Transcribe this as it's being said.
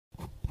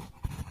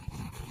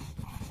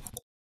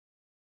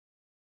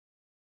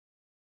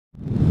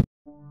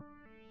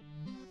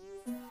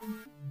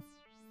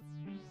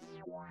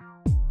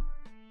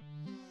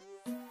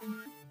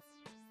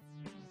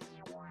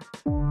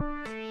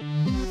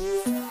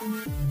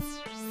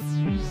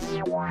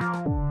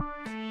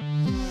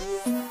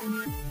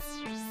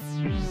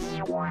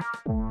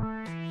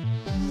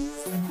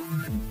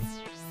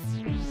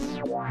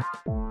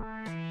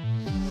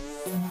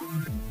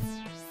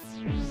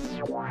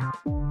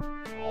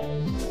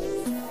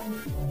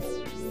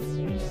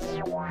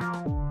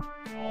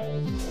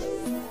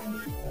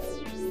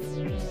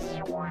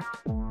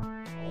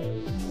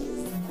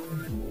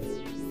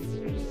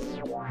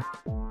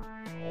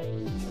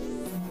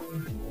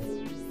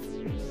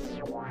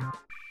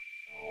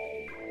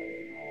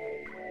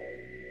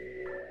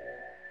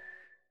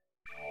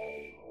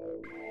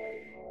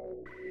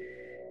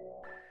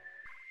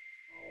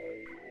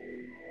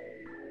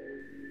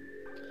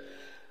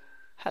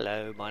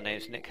Hello, my name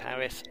is Nick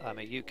Harris. I'm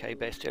a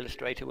UK-based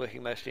illustrator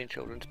working mostly in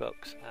children's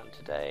books, and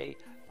today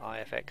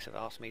IFX have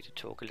asked me to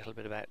talk a little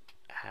bit about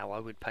how I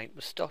would paint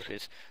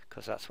moustaches,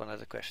 because that's one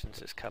of the questions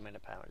that's come in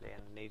apparently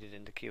and needed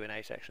in the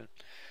Q&A section.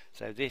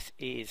 So this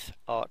is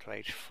Art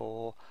Rage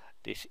 4.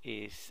 This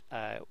is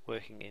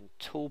working in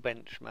tool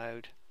bench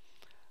mode,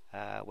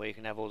 where you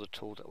can have all the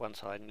tools at one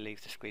side and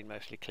leave the screen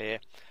mostly clear.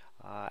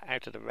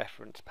 Out of the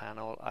reference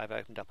panel I've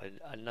opened up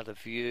another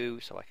view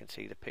so I can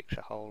see the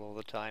picture whole all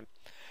the time,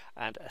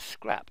 and a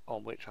scrap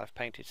on which I've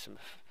painted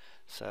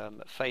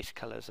some face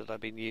colours that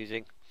I've been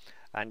using,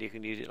 and you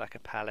can use it like a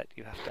palette.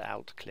 You have to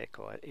alt click,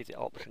 or is it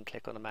option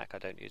click on the Mac? I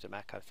don't use a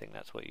Mac, I think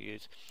that's what you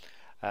use,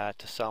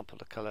 to sample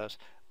the colours,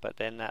 but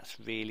then that's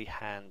really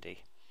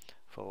handy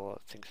for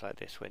things like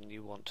this when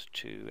you want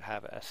to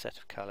have a set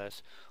of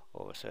colours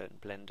or a certain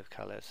blend of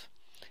colours.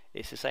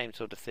 It's the same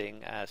sort of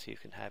thing as you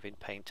can have in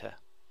Painter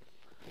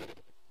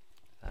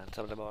and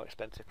some of the more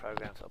expensive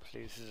programs.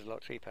 Obviously this is a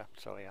lot cheaper.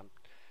 Sorry, I'm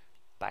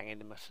banging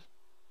the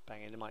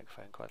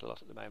microphone quite a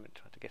lot at the moment,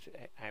 trying to get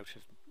it out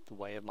of the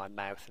way of my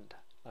mouth and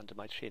under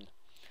my chin.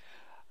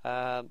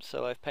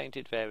 So I've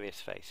painted various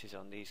faces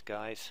on these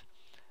guys,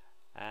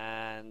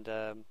 and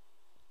I'm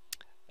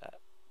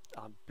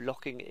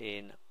blocking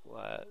in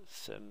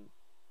some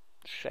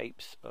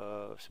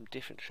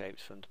different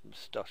shapes from the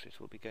moustaches.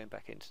 We'll be going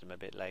back into them a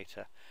bit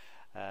later,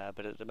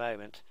 but at the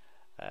moment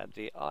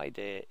the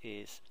idea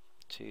is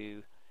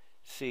to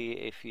see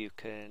if you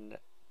can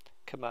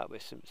come up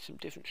with some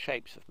different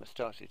shapes of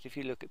moustaches. If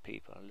you look at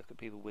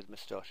people with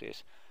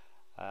moustaches,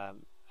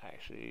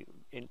 actually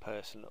in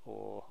person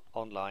or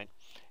online,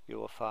 you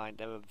will find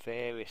there are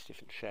various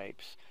different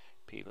shapes.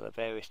 People have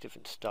various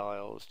different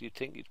styles. You'd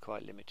think you'd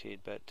quite limited,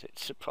 but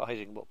it's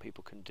surprising what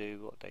people can do,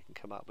 what they can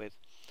come up with.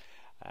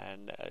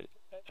 And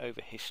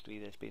over history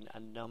there's been a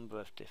number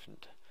of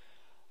different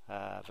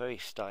very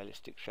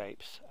stylistic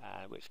shapes,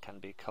 which can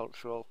be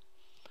cultural,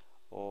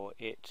 or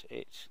it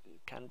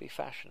can be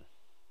fashion.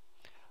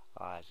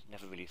 I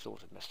never really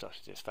thought of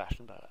moustaches as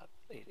fashion, but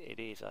it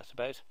is, I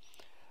suppose.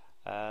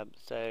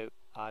 So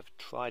I've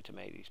tried to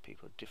make these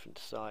people different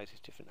sizes,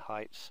 different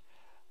heights,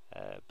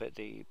 but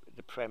the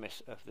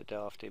premise of the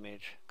daft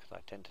image, because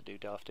I tend to do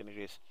daft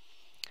images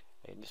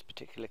in this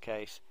particular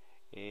case,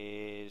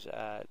 is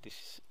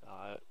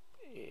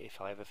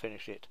if I ever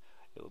finish it,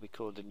 it will be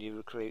called The New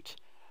Recruit,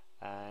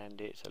 and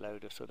it's a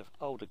load of sort of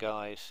older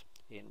guys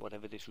in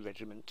whatever this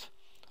regiment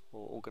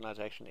or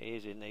organisation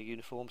is in their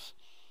uniforms,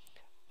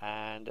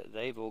 and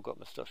they've all got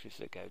moustaches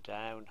that go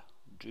down,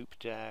 droop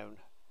down,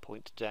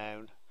 point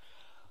down,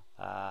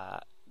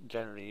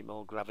 generally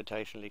more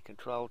gravitationally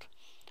controlled.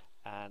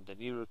 And the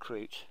new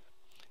recruit,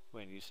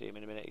 when you see him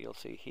in a minute, you'll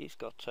see he's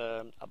got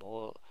a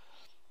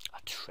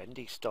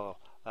trendy style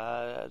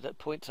that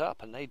points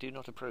up, and they do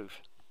not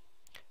approve.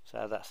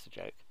 So that's the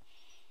joke.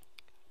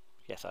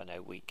 Yes, I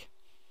know, weak.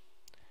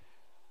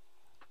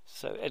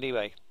 So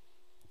anyway,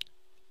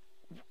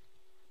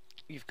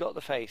 you've got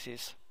the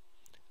faces,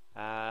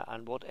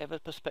 and whatever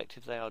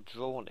perspective they are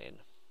drawn in,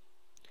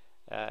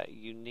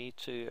 you need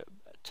to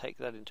take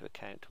that into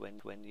account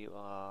when you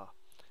are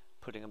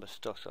putting a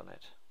moustache on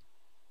it,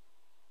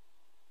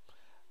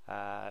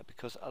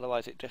 because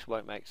otherwise it just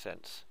won't make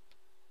sense.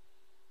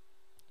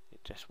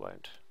 It just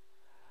won't.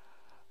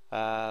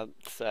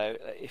 So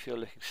if you're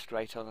looking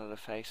straight on at a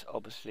face,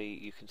 obviously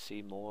you can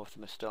see more of the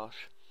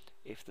moustache.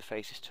 If the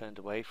face is turned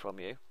away from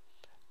you,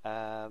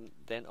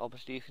 then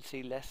obviously you can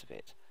see less of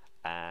it,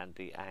 and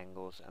the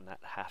angles and that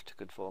have to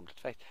conform to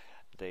the face.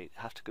 They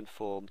have to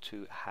conform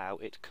to how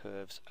it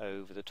curves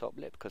over the top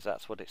lip, because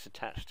that's what it's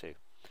attached to.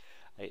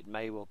 It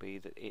may well be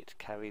that it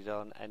carries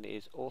on and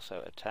is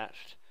also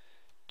attached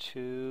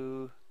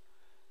to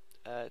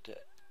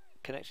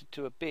connected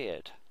to a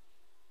beard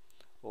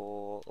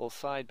or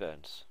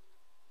sideburns.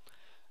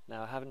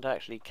 Now, I haven't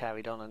actually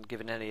carried on and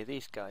given any of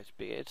these guys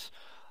beards.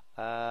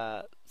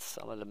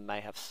 Some of them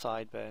may have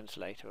sideburns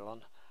later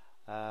on,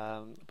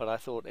 but I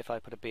thought if I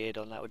put a beard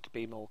on, that would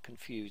be more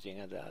confusing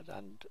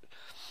and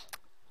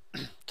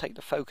take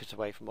the focus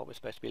away from what we're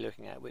supposed to be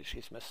looking at, which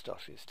is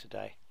moustaches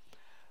today.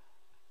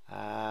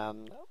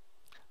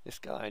 This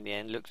guy in the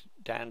end looks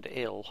damned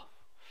ill.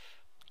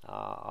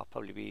 I'll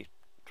probably be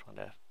trying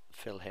to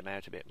fill him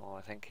out a bit more.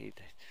 I think he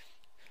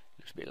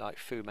looks a bit like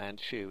Fu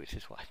Manchu, which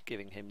is why I'm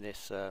giving him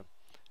this at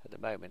the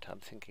moment. I'm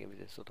thinking of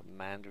this sort of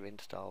Mandarin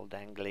style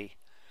dangly.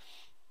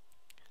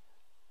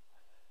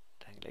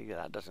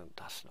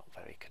 That's not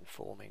very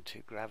conforming to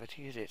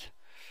gravity, is it?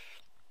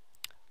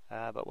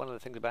 But one of the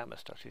things about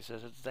moustaches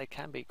is that they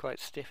can be quite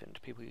stiffened.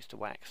 People used to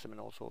wax them and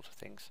all sorts of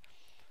things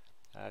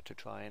to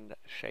try and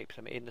shape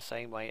them in the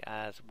same way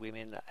as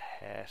women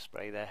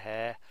hairspray their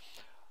hair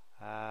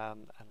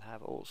and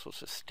have all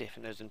sorts of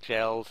stiffeners and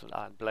gels,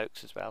 and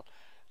blokes as well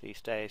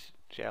these days,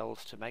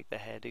 gels to make their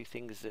hair do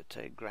things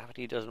that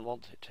gravity doesn't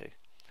want it to,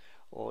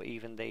 or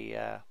even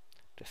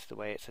just the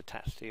way it's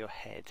attached to your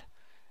head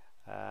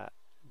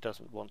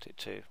doesn't want it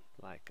to.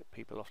 Like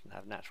people often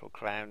have natural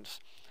crowns,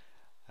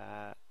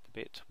 the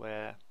bit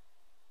where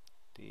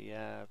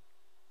the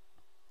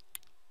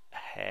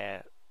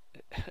hair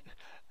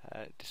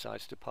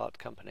decides to part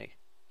company.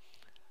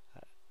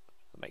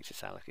 It makes it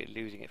sound like you're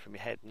losing it from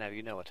your head. No,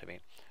 you know what I mean.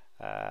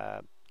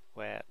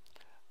 Where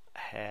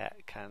hair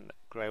can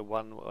grow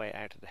one way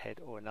out of the head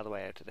or another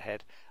way out of the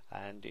head,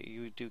 and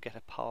you do get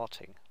a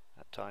parting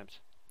at times.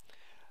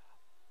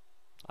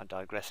 I'm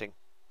digressing,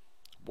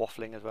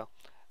 waffling as well.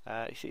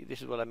 You see,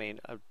 this is what I mean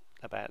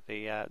about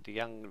the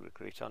young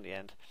recruit on the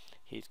end.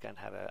 He's going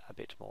to have a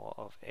bit more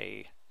of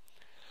a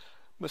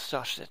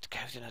moustache that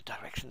goes in a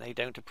direction they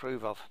don't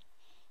approve of.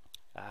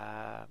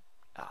 I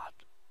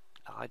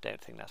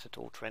don't think that's at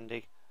all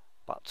trendy,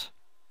 but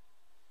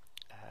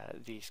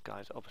these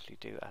guys obviously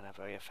do and are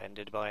very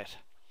offended by it.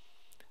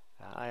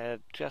 I am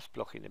just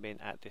blocking them in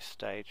at this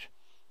stage.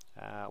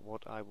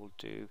 What I will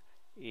do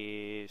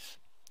is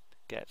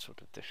get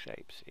sort of the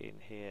shapes in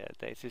here.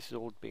 This is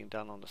all being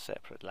done on a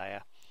separate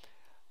layer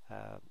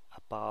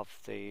above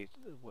the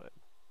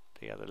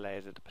other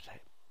layers of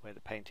where the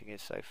painting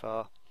is so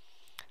far,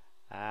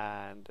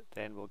 and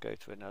then we'll go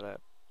through another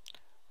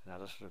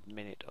sort of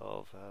minute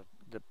of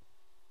the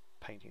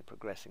painting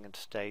progressing in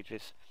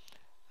stages,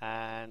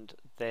 and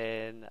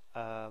then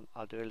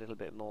I'll do a little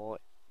bit more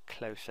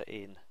closer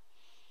in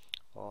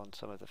on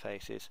some of the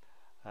faces,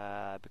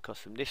 because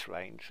from this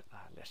range,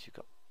 unless you've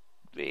got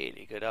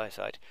really good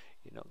eyesight,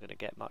 you're not going to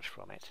get much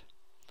from it.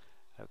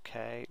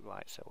 Okay,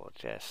 right, so we'll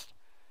just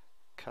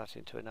cut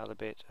into another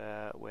bit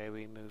where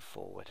we move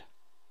forward.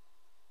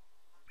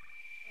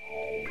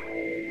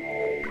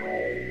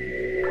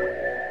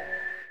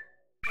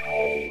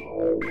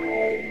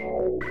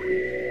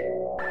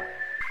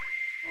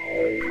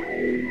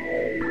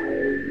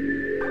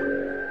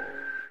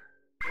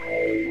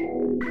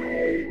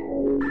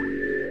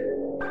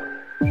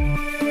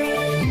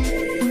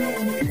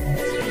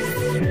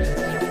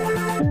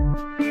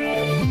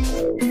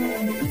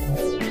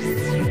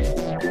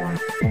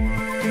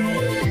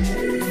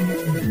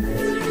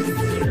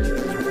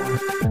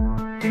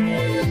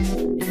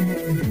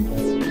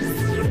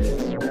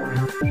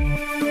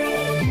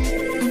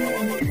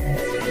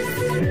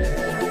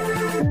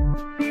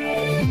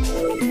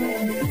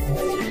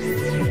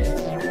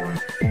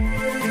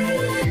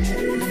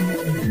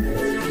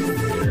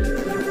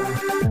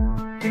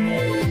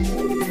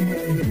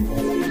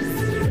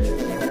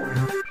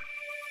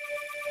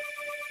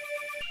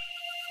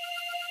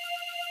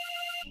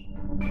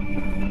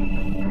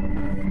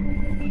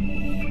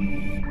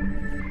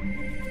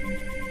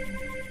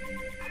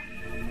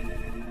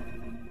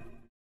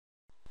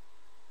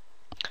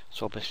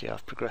 So obviously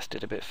I've progressed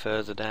it a bit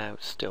further now.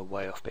 It's still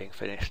way off being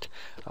finished.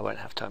 I won't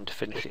have time to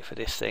finish it for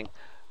this thing,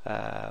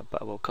 but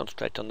I will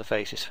concentrate on the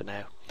faces for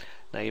now.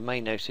 Now you may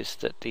notice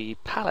that the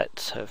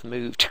palettes have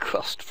moved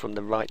across from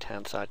the right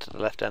hand side to the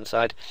left hand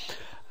side.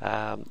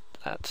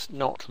 That's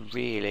not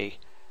really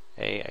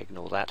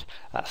ignore that.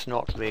 That's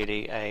not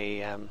really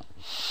a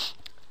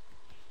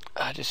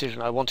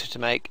decision I wanted to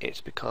make.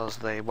 It's because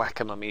the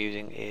Wacom I'm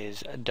using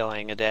is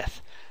dying a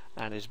death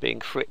and is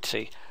being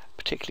fritzy,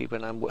 particularly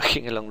when I'm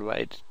working along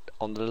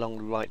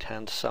the right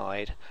hand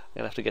side. I'm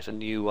going to have to get a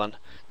new one.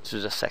 This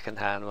is a second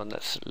hand one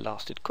that's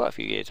lasted quite a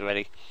few years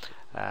already,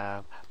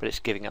 but it's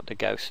giving up the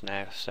ghost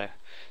now, so it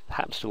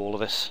happens to all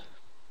of us.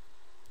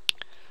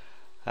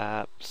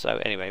 So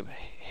anyway,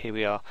 here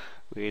we are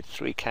with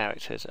three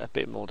characters a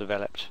bit more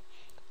developed,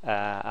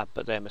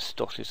 but their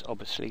moustaches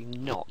obviously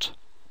not.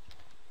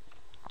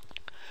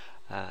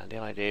 The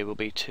idea will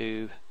be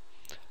to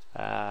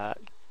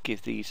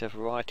give these a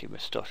variety of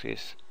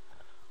moustaches.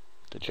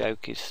 The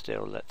joke is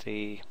still that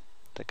the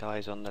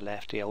guys on the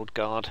left, the old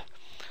guard,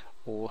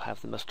 all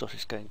have the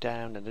moustaches going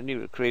down, and the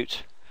new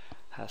recruit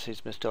has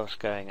his moustache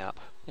going up.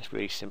 It's a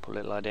really simple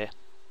little idea.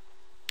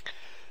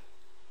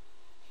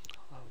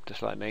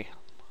 Just like me,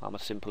 I'm a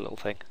simple little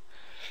thing.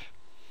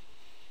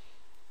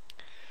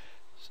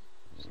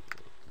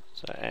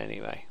 So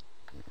anyway,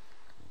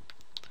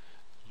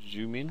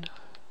 zoom in.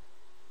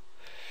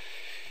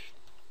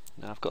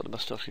 Now I've got the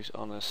moustaches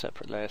on a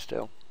separate layer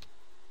still.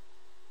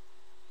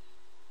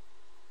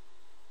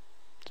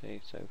 See,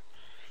 so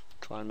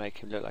try and make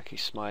him look like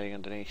he's smiling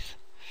underneath.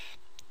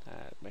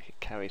 Make it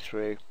carry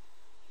through.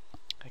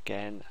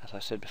 Again, as I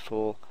said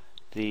before,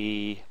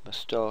 the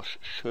moustache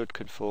should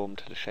conform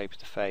to the shape of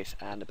the face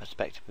and the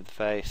perspective of the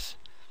face.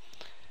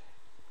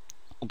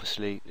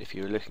 Obviously, if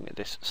you were looking at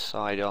this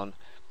side on,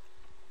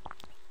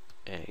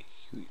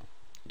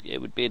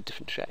 it would be a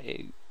different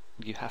shape.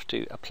 You have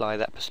to apply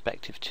that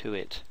perspective to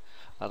it,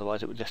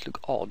 otherwise it would just look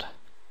odd.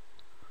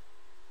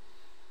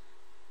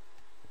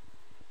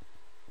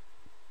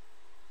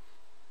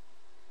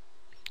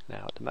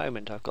 Now at the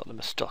moment I've got the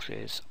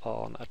moustaches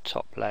on a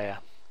top layer.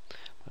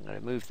 I'm going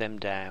to move them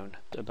down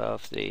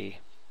above the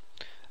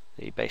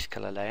base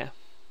colour layer.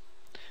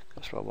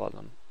 That's where I want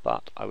them.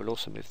 But I will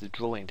also move the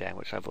drawing down,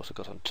 which I've also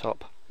got on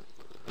top,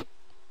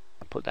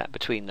 and put that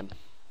between them,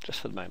 just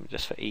for the moment,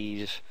 just for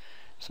ease,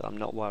 so I'm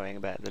not worrying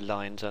about the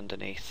lines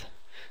underneath,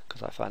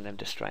 because I find them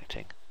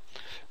distracting.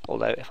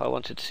 Although if I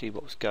wanted to see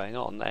what was going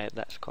on there,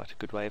 that's quite a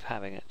good way of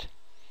having it.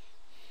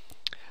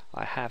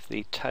 I have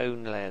the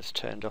tone layers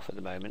turned off at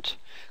the moment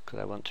because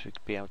I want to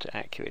be able to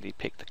accurately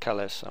pick the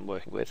colours I'm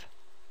working with.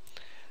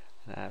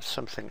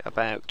 Something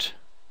about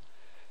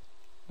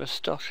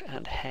moustache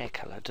and hair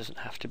colour doesn't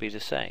have to be the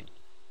same.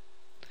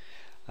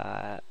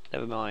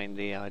 Never mind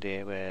the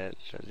idea where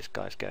this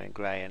guy's going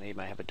grey and he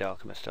may have a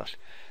darker moustache,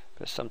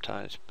 but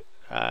sometimes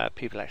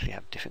people actually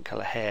have different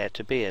colour hair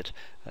to beard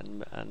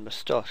and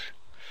moustache.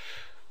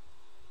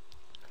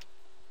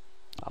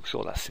 I'm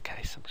sure that's the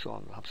case. I'm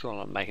sure I'm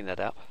not making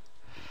that up.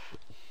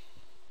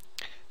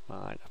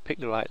 Right, I've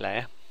picked the right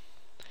layer.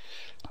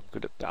 I'm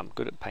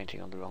good at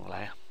painting on the wrong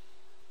layer.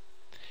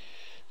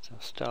 So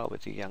I'll start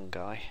with the young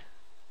guy.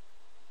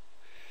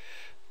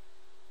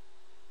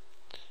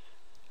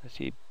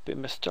 The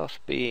moustache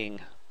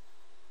being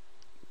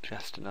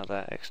just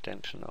another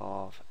extension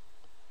of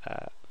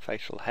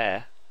facial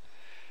hair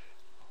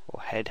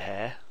or head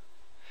hair,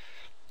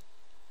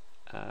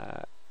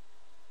 I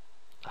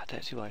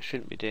don't see why I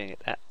shouldn't be doing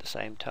it at the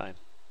same time.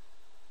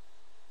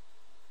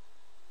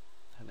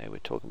 I know we're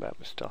talking about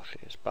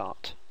moustaches,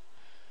 but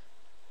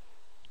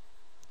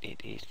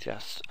it is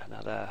just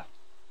another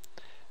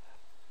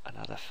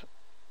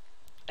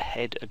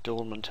head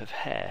adornment of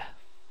hair.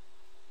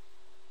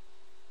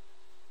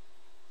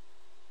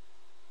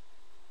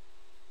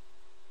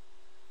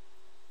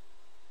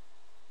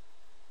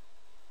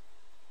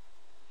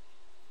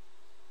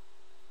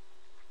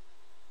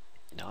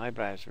 Now,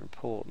 eyebrows are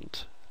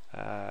important.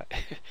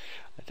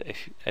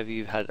 If ever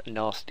you've had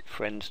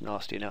friends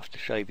nasty enough to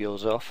shave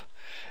yours off,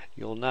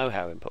 you'll know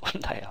how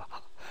important they are,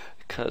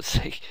 because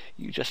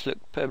you just look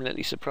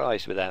permanently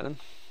surprised without them.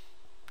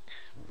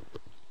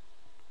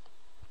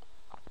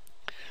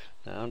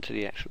 Now onto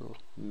the actual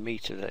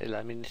meat of it.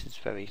 I mean, this is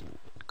very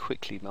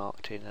quickly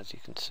marked in, as you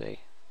can see.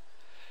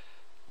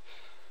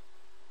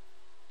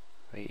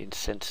 Very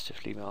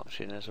insensitively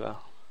marked in as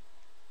well.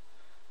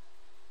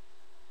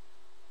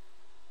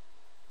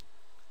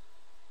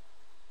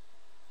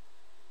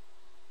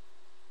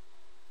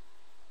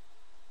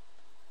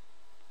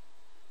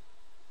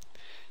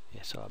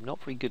 Yeah, so I'm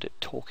not very good at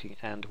talking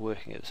and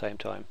working at the same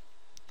time.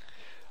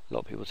 A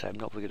lot of people say I'm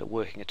not very good at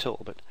working at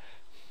all, but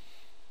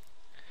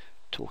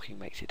talking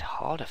makes it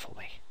harder for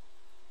me.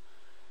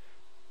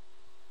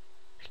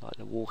 It's like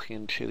the walking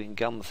and chewing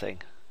gum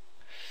thing.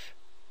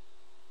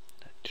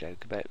 That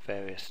joke about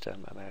various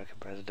American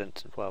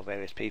presidents and, well,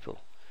 various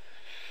people.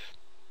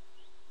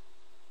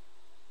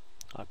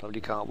 I probably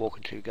can't walk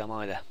and chew gum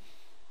either.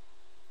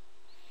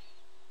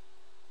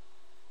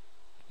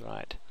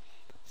 Right,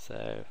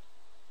 so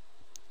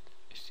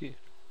just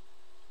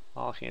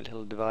marking a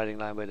little dividing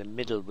line where the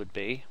middle would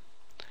be,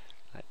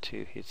 like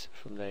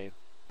from the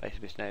base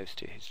of his nose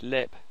to his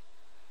lip.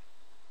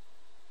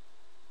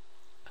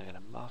 I'm going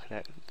to mark it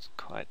out. It's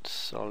quite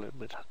solid,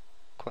 with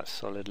quite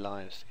solid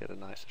lines to get a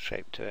nicer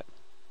shape to it.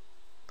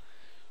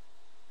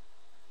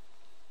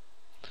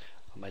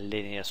 I'm a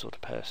linear sort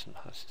of person.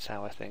 That's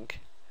how I think.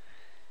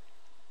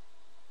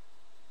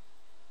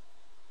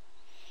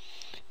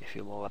 If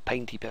you're more a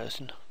painty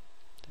person,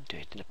 then do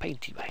it in a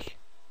painty way.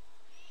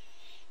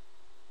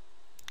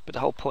 But the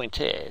whole point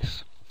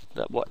is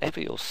that whatever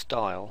your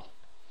style,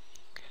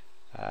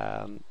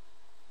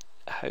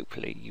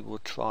 hopefully you will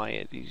try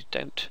it. You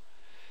don't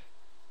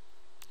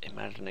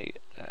imagine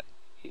it.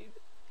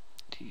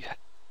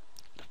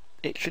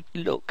 It should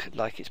look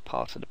like it's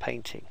part of the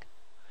painting.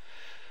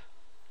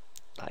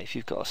 Like if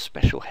you've got a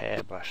special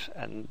hairbrush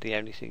and the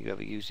only thing you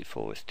ever use it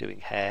for is doing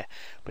hair,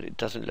 but it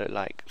doesn't look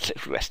like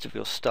the rest of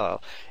your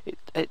style,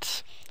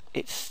 it's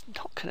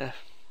not gonna.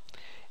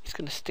 It's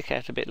gonna stick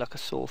out a bit like a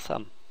sore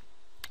thumb.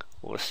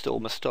 Or a sore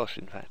moustache,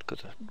 in fact,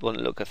 because it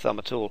wouldn't look a thumb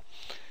at all.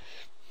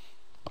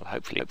 Well,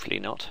 hopefully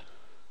not.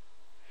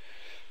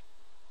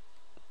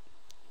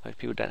 Most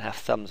people don't have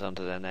thumbs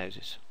under their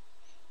noses.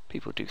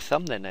 People do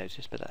thumb their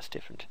noses, but that's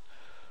different.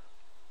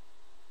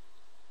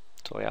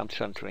 Sorry, I'm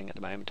chuntering at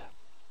the moment.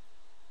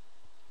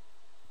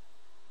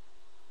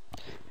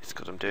 It's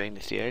because I'm doing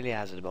this the early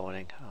hours of the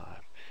morning. Oh.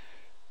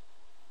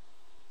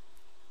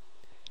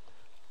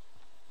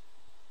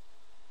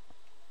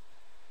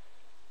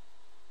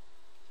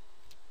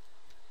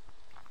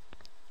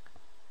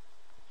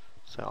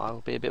 So I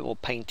will be a bit more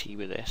painty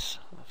with this.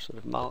 I've sort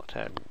of marked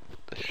out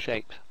the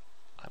shape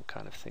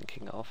kind of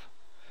thinking of.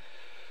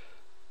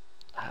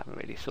 I haven't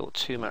really thought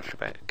too much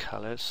about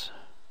colours.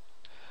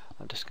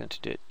 I'm just going to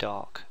do it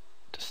dark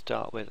to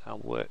start with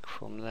and work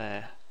from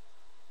there.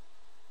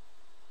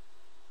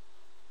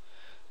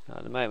 Now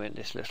at the moment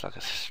this looks like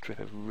a strip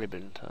of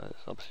ribbon, so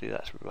obviously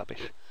that's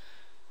rubbish.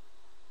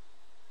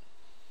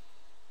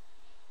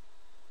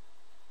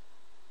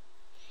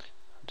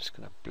 I'm just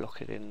going to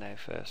block it in now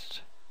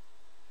first.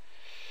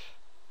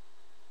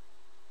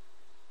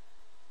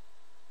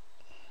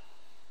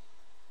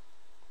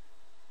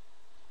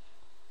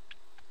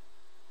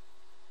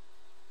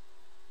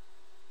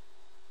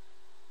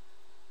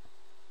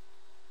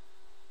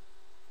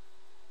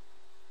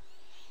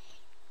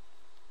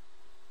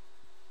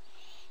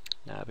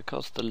 Now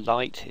because the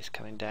light is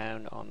coming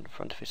down on the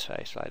front of his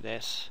face like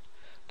this,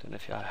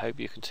 I hope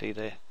you can see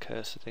the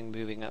cursor thing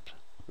moving up,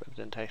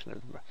 representation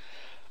of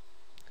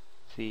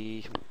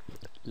the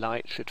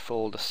light should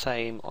fall the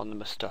same on the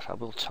moustache. I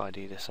will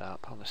tidy this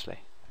up, honestly.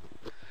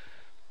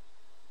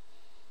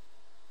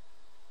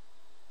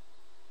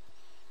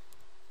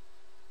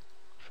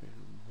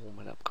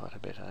 Warm it up quite a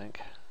bit, I think.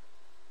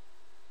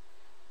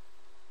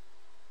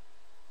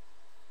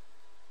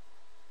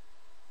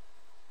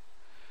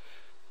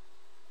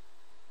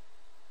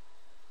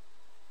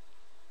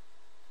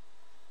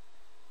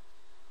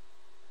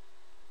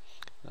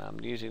 I'm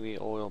using the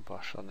oil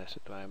brush on this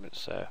at the moment,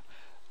 so,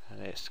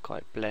 and it's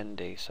quite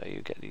blendy, so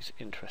you get these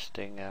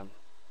interesting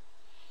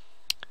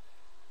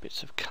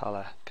bits of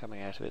colour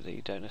coming out of it that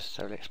you don't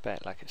necessarily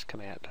expect, like it's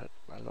coming out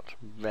a lot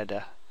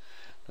redder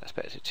than I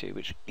expected it to,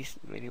 which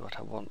isn't really what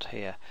I want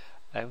here,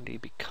 only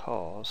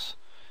because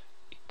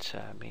it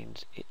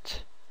means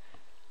it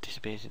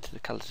disappears into the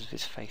colours of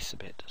his face a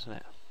bit, doesn't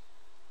it?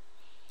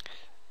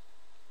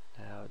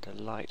 Now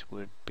the light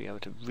would be able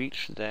to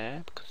reach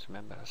there, because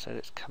remember I said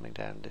it's coming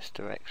down this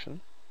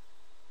direction.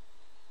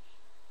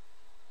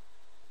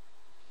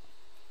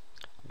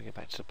 Let me go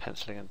back to the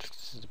penciling, and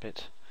this is a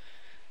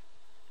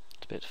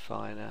bit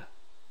finer,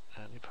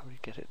 and you probably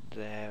get it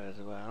there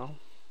as well.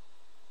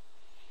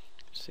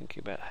 Just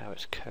thinking about how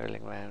it's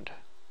curling round.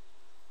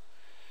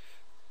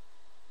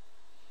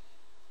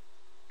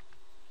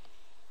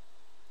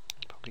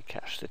 Probably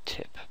catch the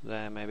tip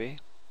there maybe.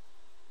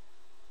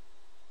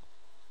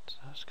 So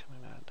that's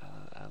coming out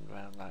and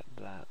round like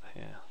that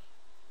here.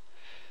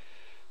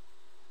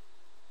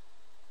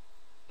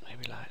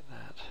 Maybe like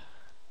that.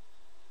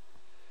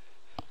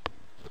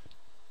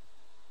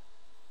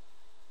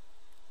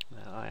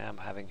 Now I am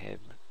having him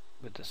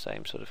with the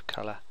same sort of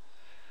colour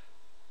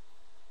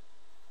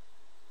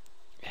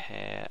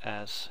hair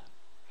as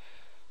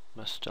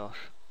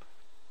moustache,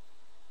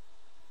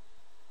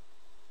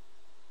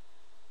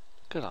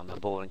 because I'm a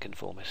boring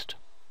conformist.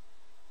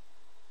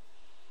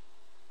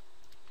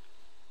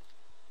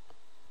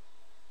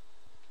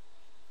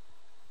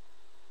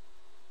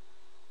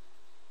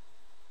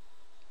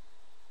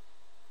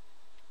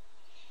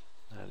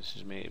 Now this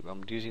is me,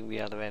 I'm using the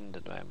other end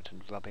at the moment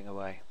and rubbing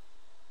away.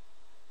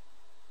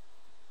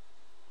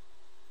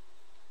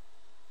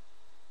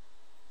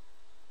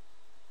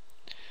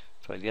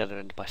 Sorry, the other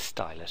end of my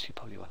stylus. You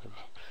probably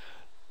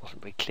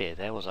wasn't very clear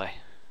there, was I?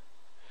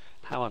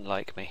 How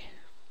unlike me.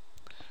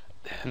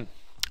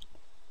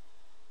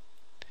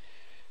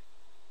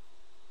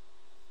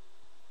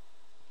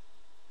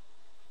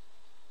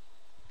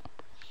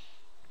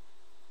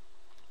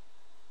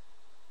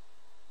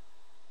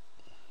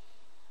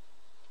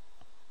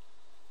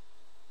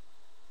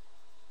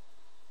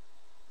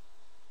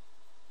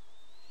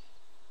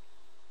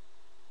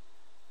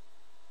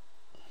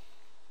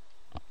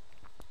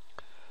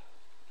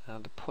 Now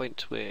the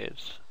point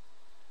with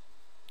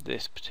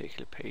this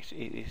particular piece,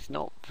 it is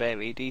not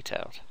very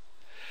detailed.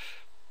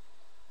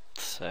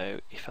 So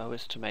if I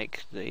was to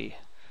make the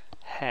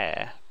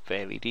hair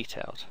very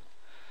detailed,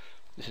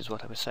 this is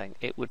what I was saying,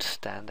 it would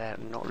stand out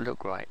and not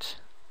look right.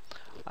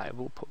 I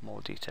will put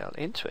more detail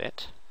into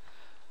it,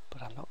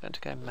 but I'm not going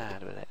to go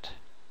mad with it.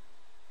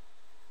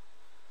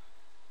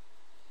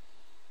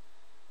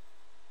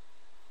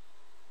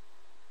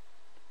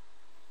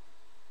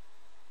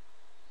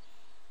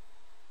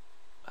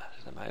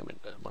 At the moment,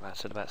 when I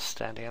said about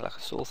standing out like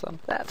a sore thumb,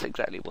 that's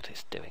exactly what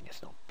it's doing.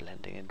 It's not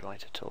blending in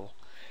right at all.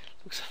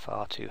 It looks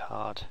far too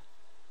hard.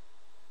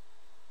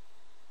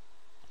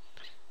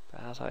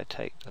 But as I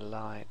take the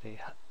line,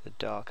 the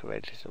darker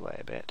edges away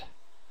a bit,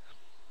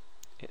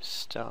 it's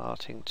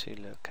starting to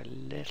look a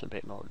little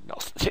bit more,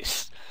 not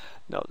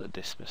that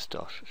this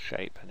moustache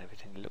shape and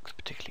everything looks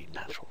particularly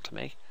natural to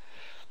me,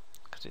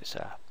 because it's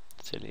a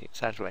silly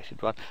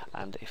exaggerated one,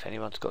 and if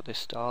anyone's got this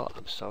style,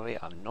 I'm sorry,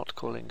 I'm not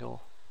calling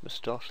your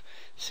moustache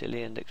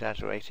silly and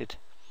exaggerated.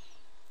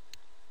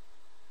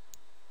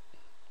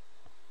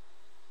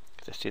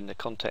 Just in the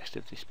context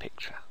of this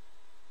picture,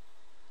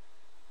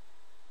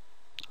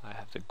 I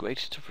have the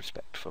greatest of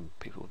respect for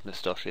people with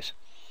moustaches,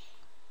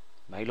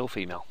 male or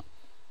female.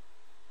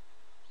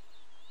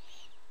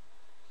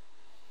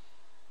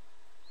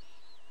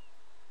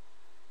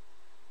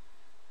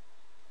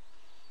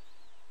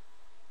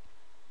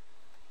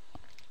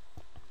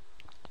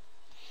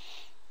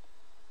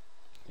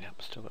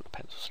 Yep, still got the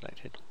pencil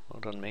selected. Well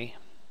done me.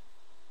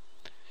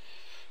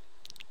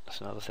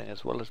 That's another thing,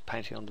 as well as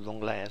painting on the wrong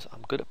layers,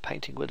 I'm good at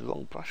painting with the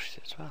wrong brushes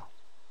as well.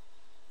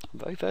 I'm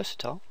very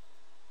versatile.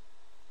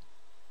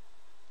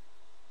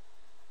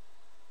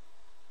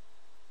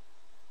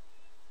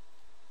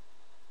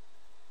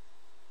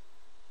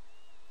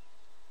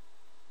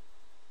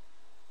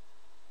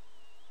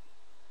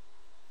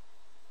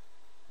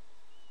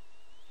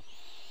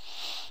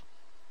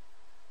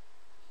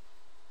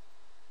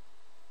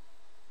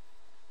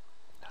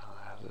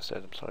 As I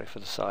said, I'm sorry for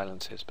the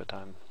silences, but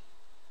I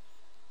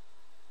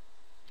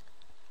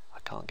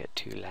can't get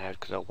too loud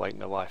because I'll wake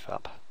my wife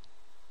up.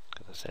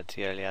 Because I said it's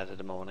the early hours of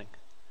the morning.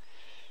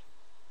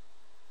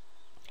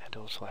 And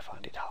also I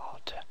find it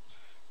hard to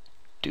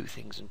do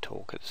things and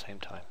talk at the same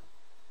time.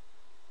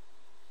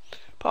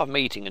 Apart from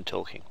eating and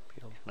talking.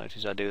 You'll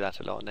notice I do that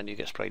a lot, and then you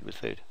get sprayed with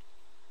food.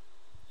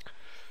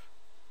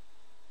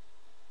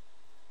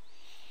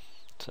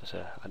 So it's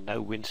a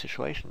no-win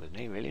situation with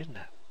me, really, isn't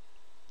it?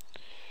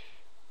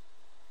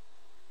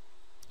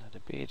 Now the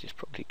beard is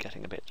probably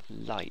getting a bit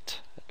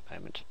light at the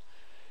moment,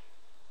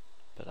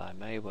 but I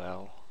may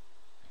well,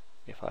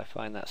 if I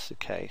find that's the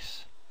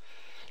case,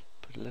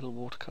 put a little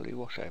watercolour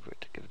wash over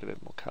it to give it a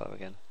bit more colour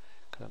again.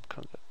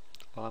 Because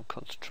while I'm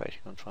concentrating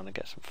on trying to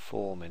get some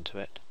form into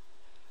it,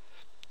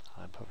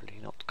 I'm probably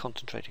not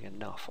concentrating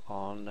enough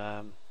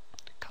on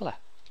colour.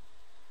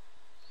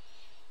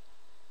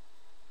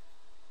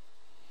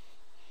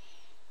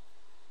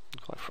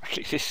 Quite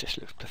frankly, this just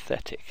looks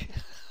pathetic.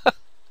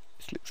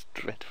 This looks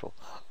dreadful.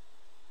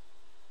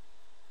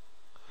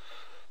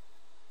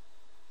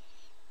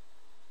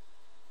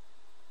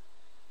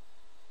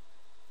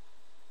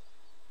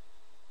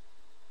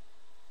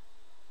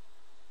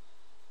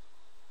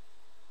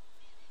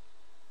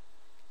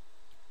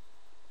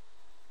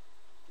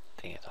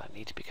 The thing is, I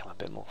need to become a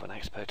bit more of an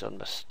expert on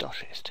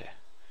moustaches to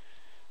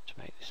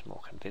make this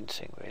more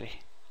convincing,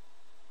 really.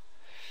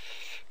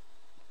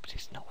 But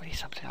it's not really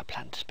something I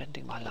planned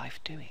spending my life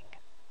doing.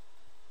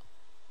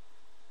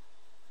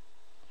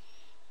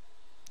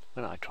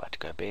 When I tried to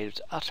go beard, it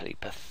was utterly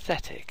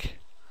pathetic.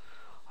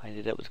 I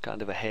ended up with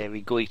kind of a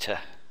hairy goiter.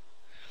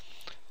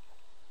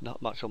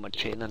 Not much on my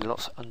chin and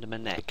lots under my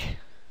neck.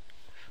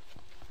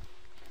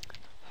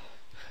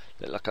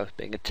 Looked like I was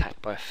being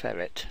attacked by a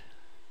ferret.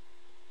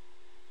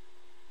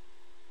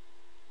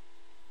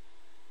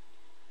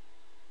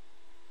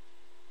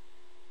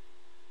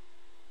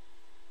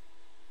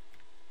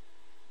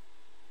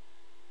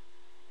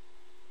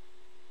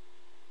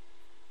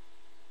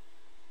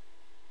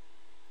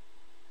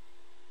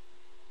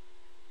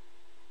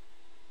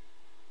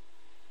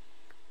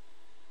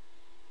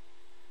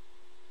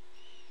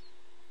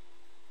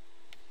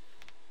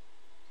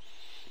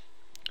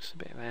 A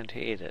bit around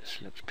here that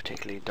looks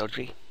particularly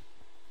dodgy.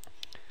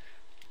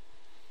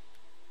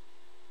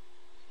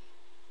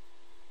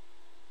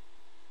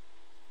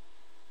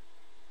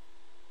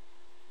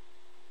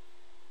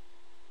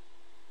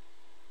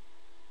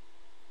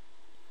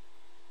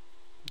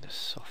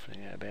 Just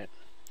softening it a bit.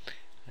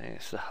 I think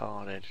it's the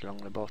hard edge along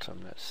the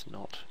bottom that's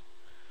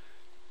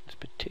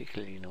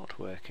particularly not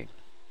working.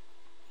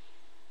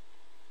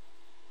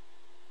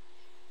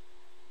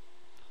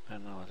 I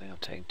don't know, I think I'm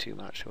taking too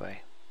much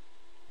away.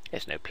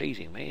 There's no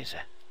pleasing me, is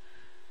there?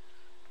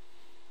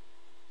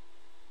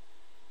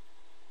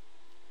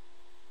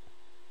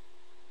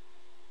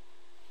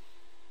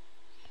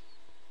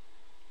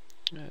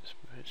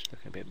 It's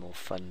looking a bit more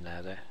fun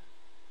now, though.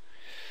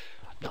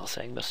 I'm not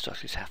saying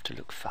moustaches have to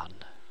look fun.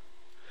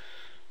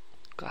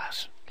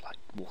 Gosh, like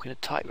walking a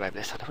tightrope.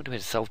 I don't want to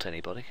insult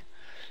anybody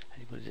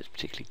that's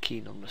particularly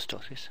keen on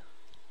moustaches.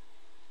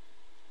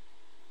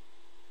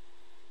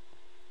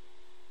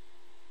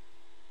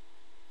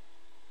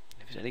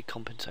 If there's any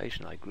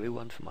compensation, I grew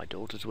one for my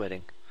daughter's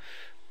wedding,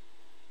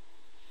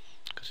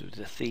 because it was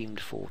a themed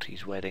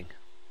 40s wedding,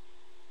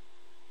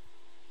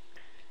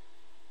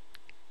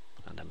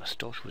 and a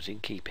moustache was in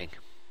keeping.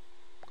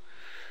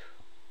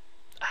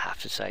 I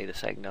have to say, the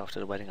second after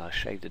the wedding I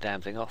shaved the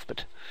damn thing off,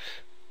 but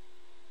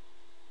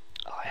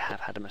I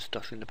have had a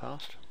moustache in the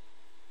past.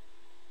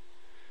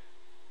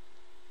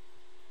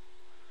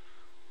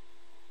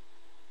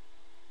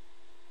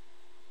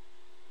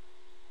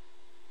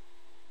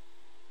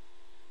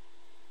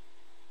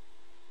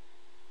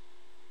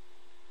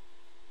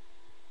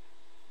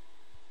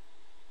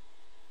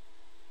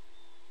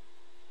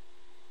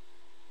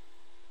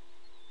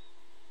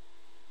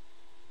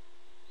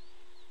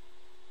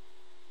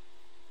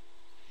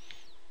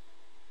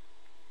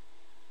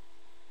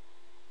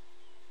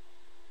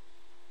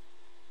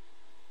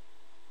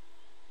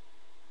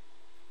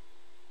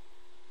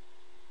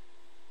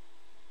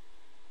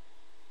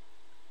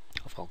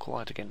 I've gone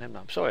quiet again, haven't I?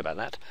 I'm sorry about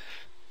that.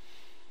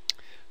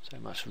 So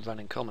much for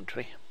running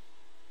commentary.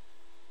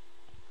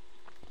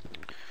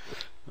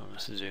 Oh,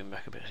 let's zoom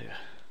back a bit here.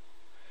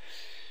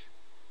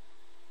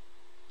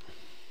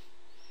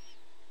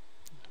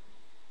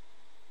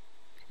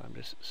 I'm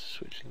just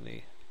switching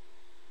the...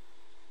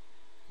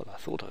 Well, I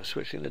thought I was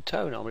switching the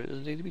tone on, but it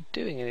doesn't seem to be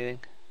doing anything.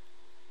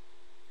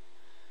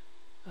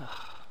 Ugh.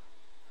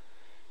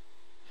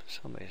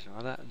 some reason or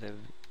other, the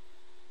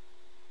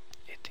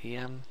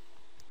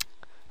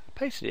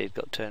opacity had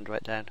got turned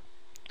right down.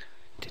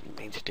 Didn't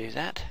mean to do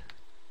that.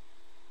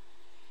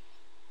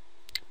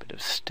 Bit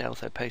of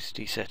stealth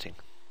opacity setting.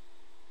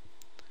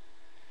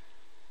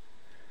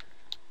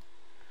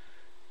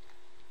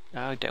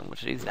 No, I don't want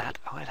to do that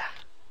either.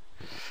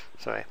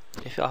 Sorry,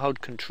 if I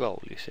hold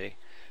control, you see,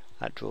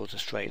 that draws a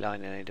straight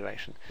line in any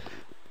direction.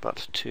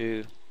 But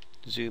to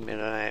zoom in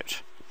and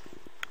out,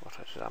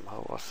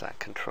 what's that?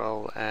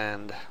 Control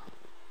and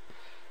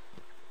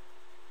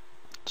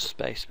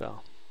spacebar.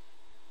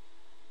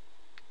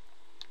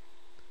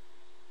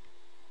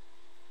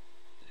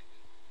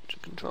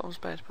 Control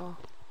spacebar?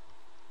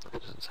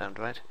 That doesn't sound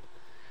right.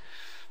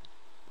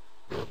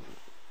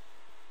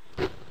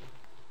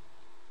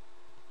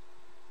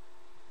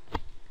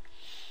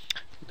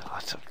 No,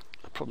 that's the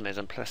problem is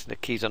I'm pressing the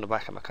keys on the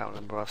back and I can't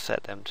remember where I've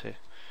set them to.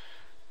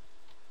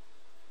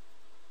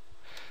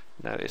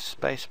 No, it's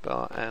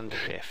spacebar and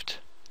shift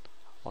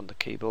on the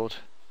keyboard.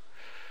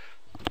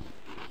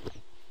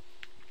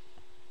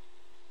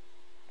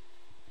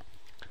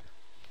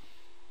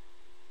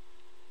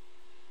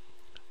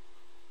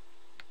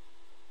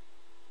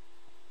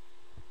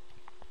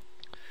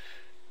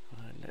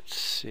 Right, let's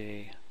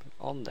see.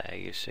 On there,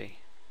 you see,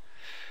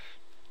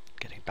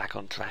 getting back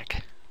on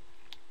track.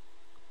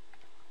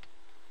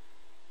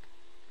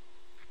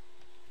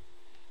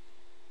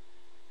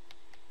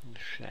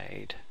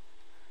 Shade.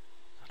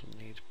 That'll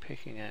need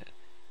picking out.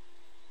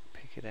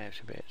 Pick it out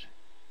a bit.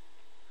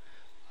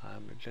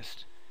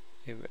 Just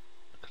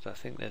because I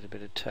think there's a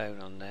bit of tone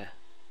on there.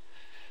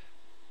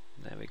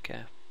 There we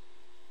go.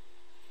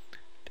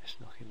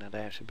 Just knocking that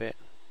out a bit.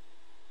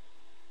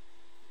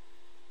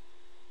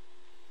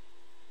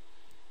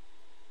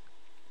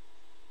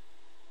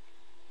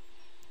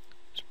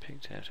 Just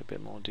picked out a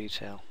bit more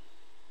detail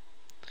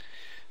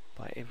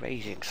by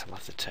erasing some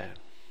of the tone.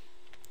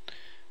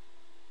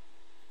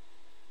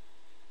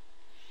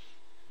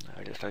 No,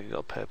 it looks like he's got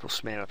a purple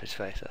smear up his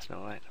face, that's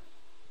not right.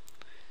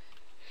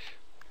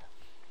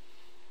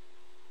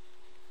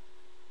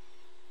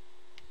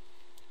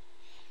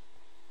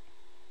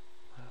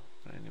 Well,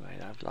 anyway,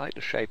 I like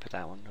the shape of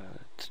that one.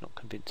 It's not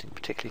convincing,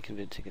 particularly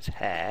convincing its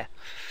hair.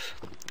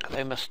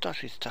 Although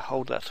moustaches, to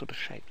hold that sort of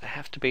shape, they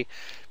have to be,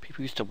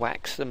 people used to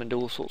wax them and do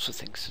all sorts of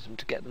things to them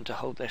to get them to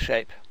hold their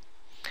shape.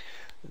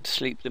 And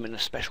sleep them in a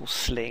special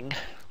sling.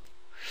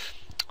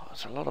 Oh,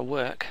 it's a lot of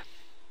work.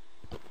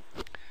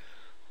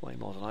 Way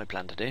more than I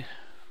plan to do.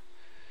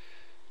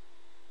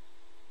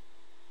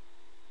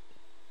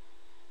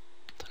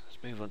 Let's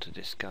move on to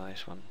this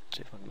guy's one,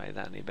 see if I can make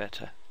that any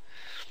better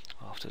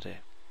after the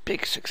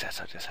big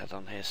success I just had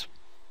on his.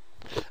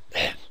 I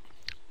have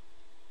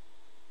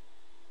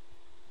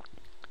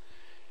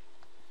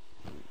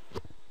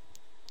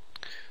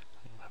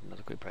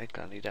another quick break,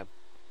 I need a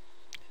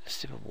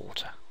sip of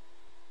water.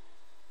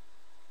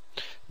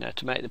 Now,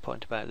 to make the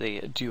point about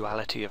the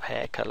duality of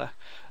hair colour,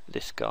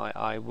 this guy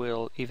I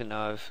will, even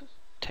though I've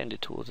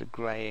tended towards a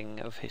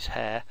greying of his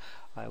hair,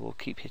 I will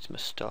keep his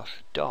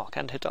moustache dark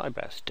and his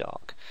eyebrows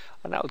dark,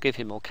 and that will give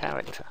him more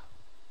character.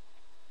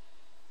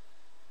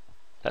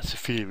 That's a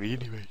theory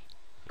anyway.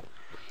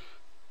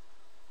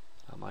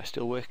 Am I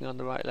still working on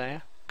the right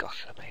layer?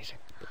 Gosh, amazing.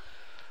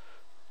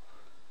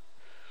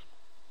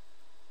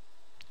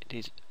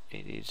 It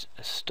is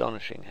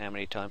astonishing how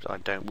many times I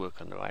don't work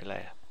on the right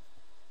layer.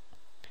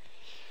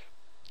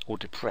 Or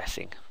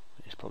depressing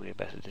is probably a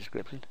better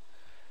description.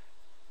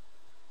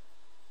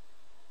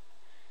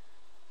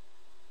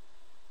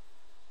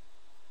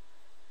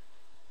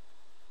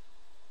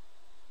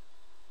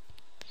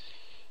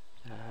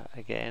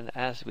 Again,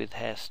 as with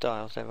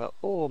hairstyles, there are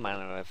all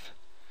manner of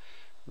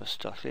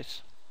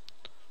moustaches,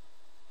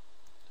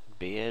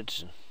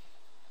 beards,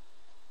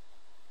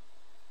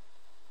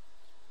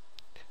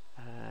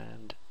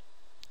 and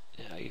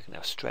you can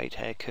have straight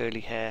hair,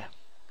 curly hair,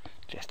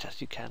 just as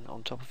you can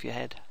on top of your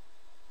head.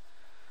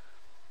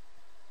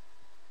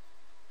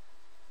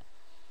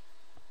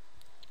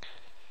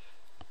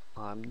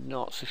 I'm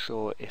not so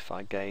sure if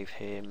I gave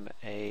him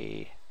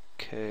a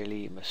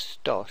curly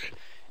moustache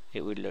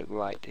it would look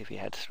right if he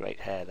had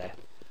straight hair there.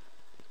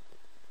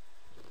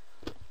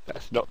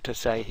 That's not to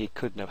say he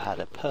couldn't have had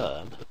a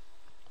perm,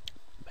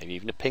 maybe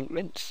even a pink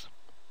rinse.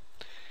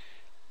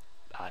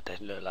 It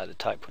doesn't look like the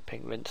type with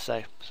pink rinse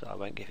though, so I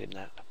won't give him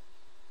that.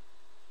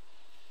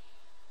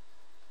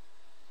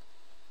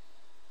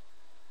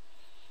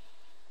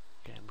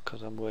 Again,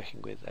 because I'm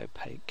working with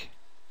opaque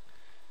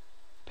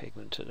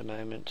pigment at the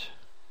moment.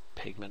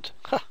 Pigment.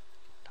 Ha!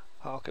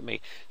 Hark at me.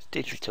 It's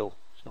digital.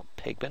 It's not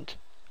pigment.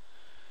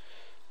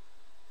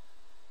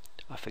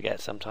 I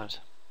forget sometimes.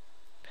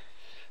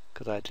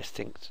 Because I'm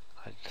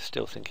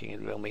still thinking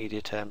in real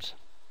media terms.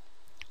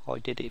 I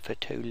did it for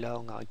too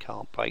long. I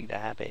can't break the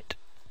habit.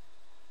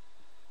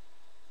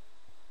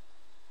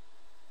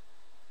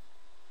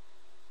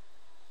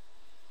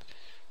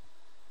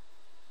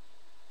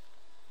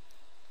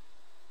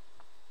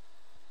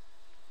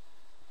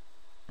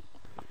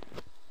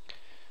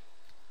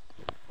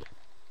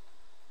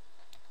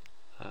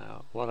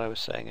 What I was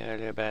saying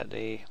earlier about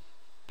the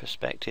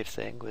perspective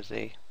thing with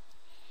the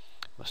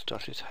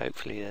moustaches.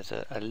 Hopefully there's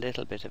a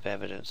little bit of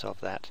evidence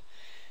of that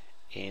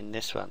in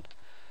this one.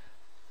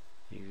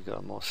 You've got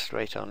a more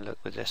straight on look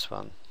with this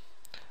one,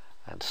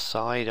 and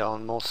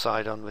more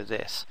side on with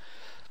this.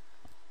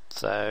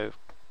 So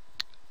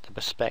the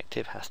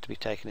perspective has to be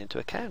taken into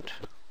account.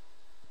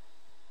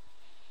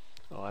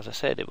 Or as I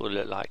said, it will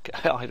look like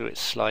either it's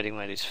sliding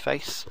around his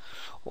face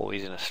or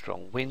he's in a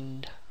strong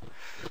wind.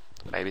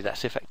 Maybe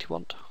that's the effect you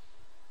want.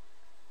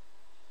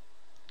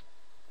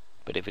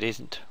 But if it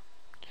isn't,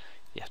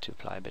 you have to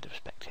apply a bit of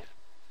perspective.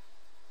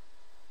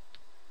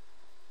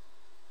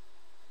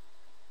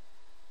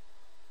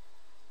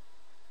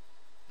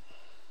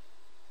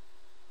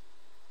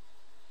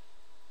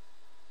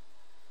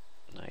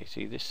 Now you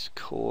see this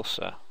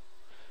coarser,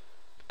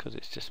 because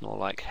it's just more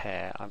like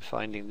hair. I'm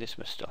finding this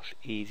moustache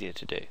easier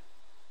to do.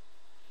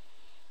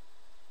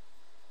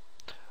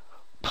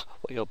 Well,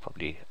 you'll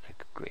probably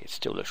agree it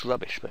still looks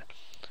rubbish, but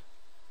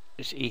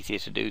it's easier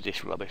to do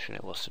this rubbish than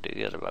it was to do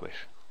the other rubbish.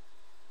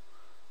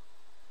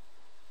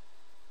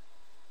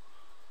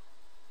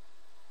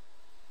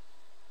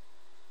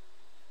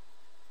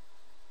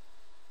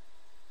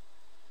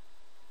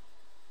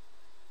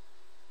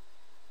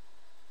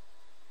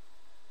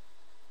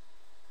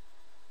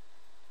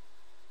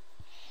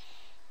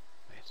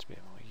 It's a bit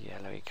more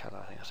yellowy colour.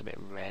 I think that's a bit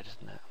red,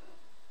 isn't it?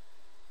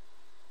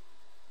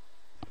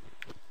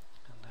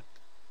 And the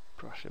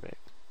brush a bit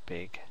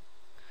big,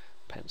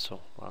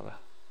 pencil rather.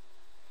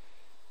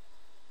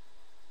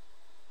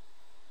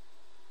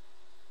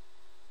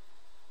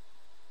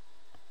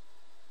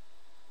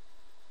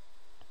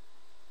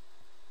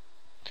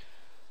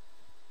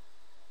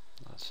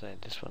 I'd say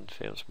this one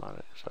feels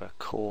more sort of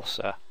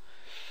coarser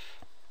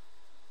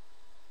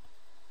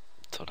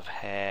sort of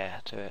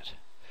hair to it,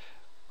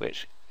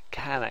 which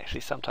can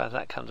actually, sometimes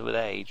that comes with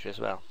age as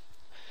well.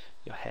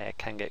 Your hair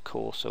can get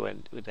coarser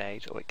with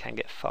age, or it can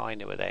get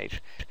finer with age.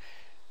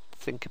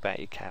 Think about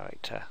your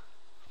character.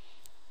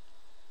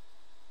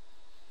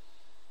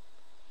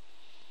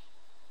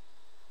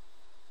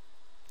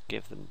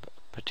 Give them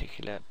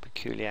particular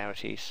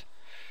peculiarities.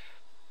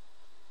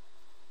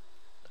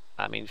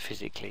 I mean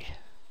physically,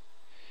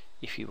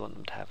 if you want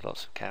them to have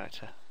lots of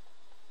character.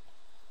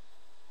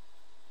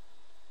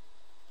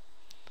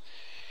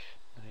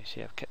 Now you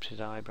see I've kept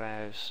his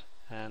eyebrows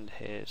and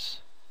his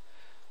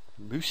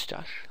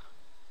moustache.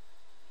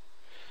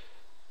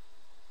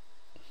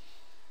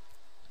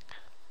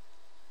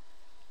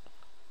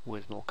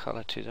 With more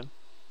colour to them.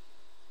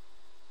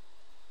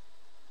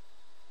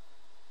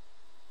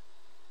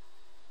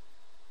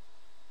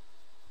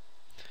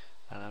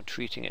 And I'm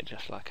treating it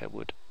just like I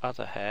would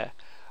other hair.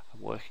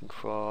 I'm working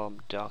from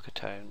darker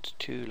tones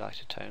to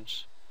lighter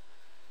tones.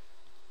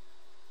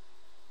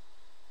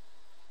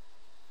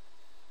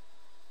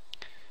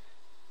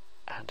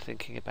 And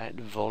thinking about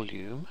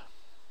volume.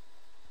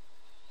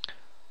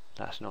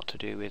 That's not to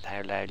do with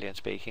how loudly I'm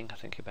speaking. I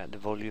think about the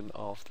volume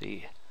of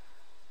the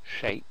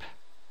shape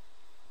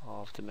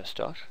of the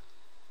moustache.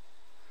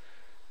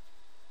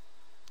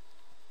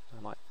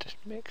 I might just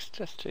mix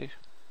just to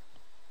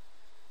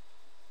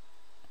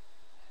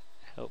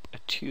help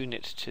attune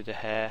it to the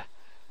hair.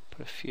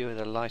 Put a few of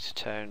the lighter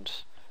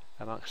tones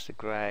amongst the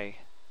grey.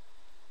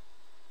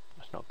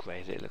 It's not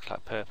grey, it looks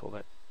like purple,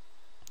 but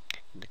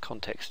in the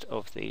context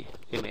of the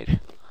image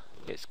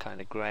it's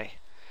kind of grey,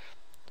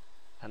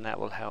 and that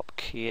will help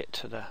key it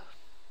to the,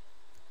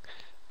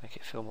 make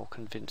it feel more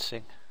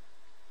convincing.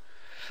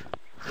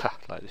 Ha,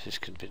 like this is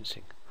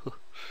convincing.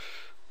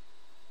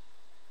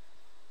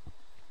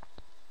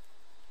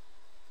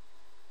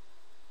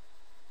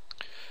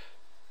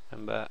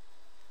 Remember,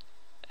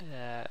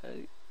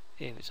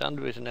 if it's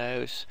under his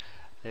nose,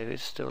 there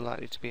is still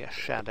likely to be a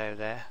shadow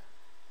there,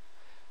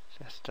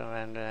 just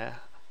around there,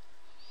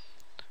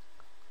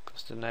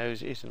 because the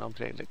nose is an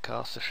object that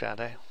casts a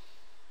shadow,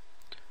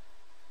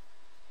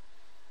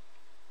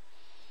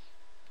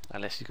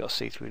 unless he's got a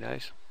see-through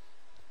nose.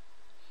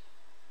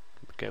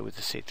 Go with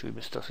the see-through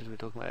moustaches we were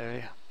talking about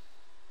earlier.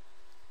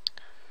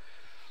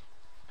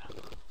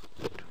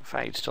 In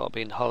fact, you'd start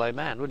being hollow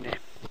man, wouldn't you?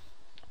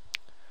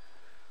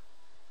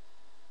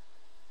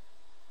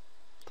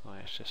 Oh,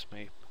 it's just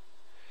me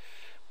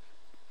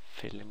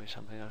fiddling with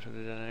something I should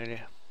have done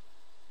earlier.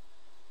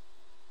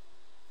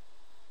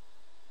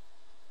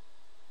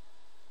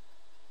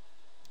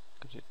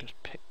 Because it just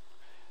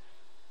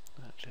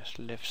that just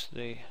lifts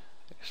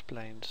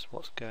explains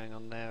what's going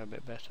on there a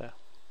bit better.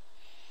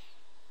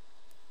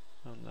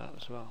 On that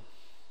as well,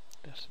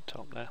 just the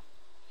top there.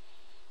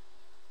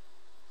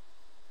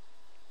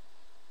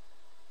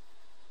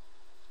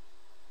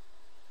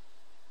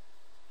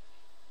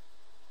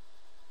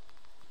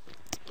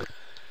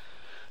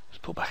 Let's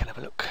pull back and have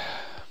a look.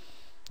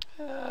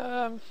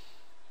 Not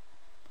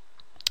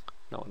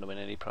going to win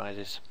any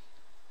prizes,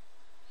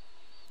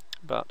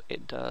 but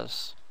it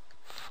does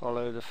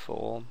follow the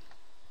form,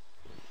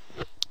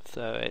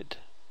 so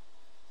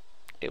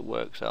it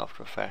works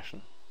after a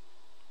fashion.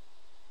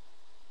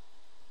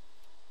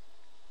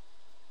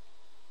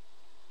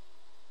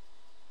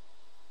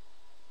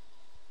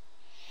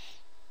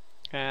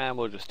 And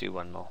we'll just do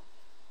one more.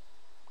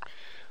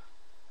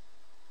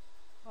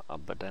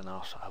 But then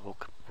also I will.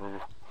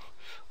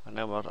 I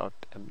know what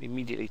I'm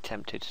immediately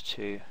tempted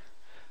to.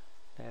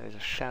 There is a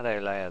shadow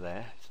layer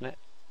there, isn't it?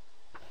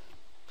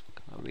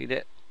 Can I read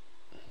it?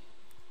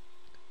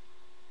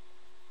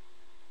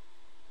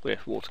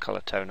 With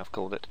watercolour tone, I've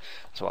called it,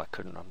 so I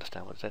couldn't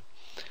understand what it said.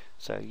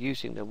 So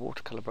using the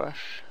watercolour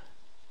brush,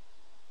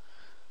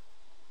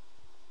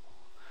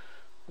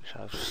 which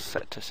I've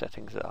set to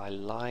settings that I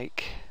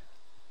like,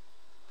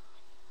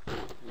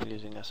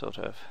 using a sort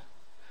of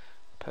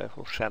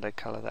purple shadow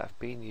colour that I've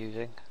been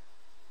using.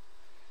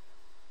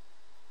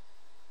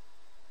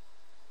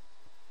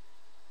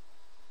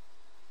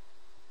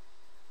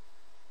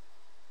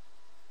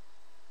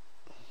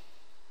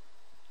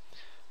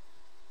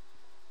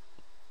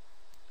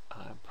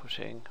 I'm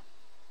putting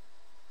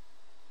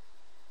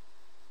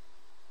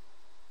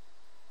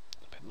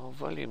a bit more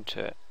volume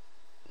to it.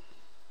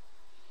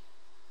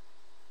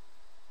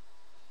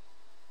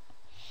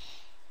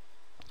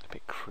 A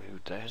bit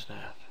crude there, isn't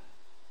it?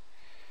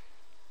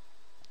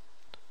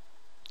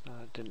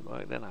 It didn't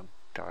work then. I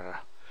was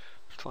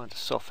trying to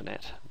soften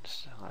it.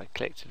 I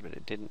clicked it, but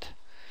it didn't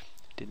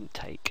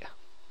take.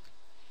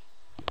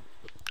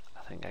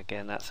 I think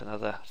again that's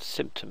another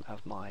symptom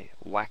of my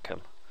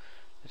Wacom.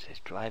 This is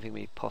driving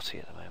me potty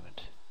at the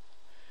moment.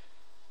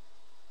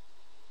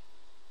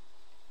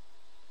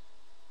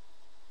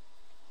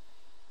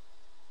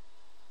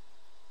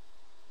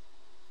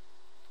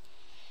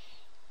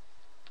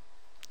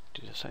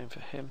 Do the same for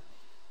him.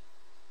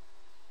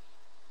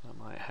 That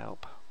might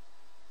help.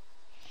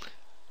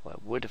 Well,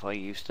 it would if I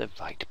used the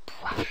right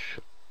brush.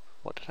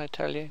 What did I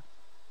tell you?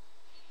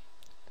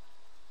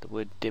 The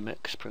word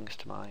dimmock springs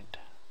to mind.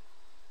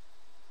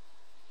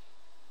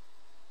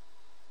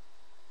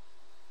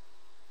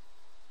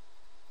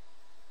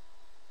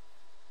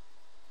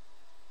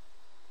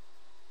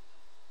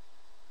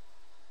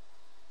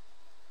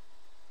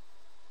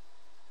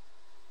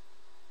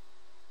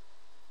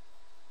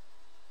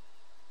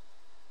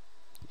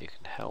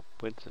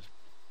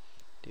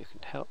 You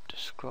can help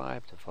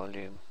describe the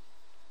volume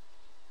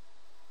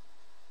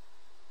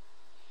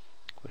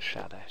with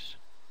shadows.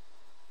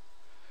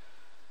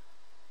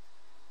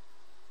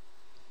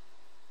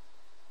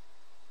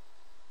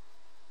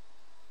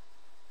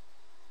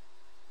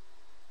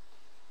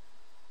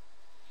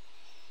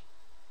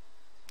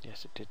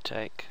 Yes, it did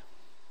take.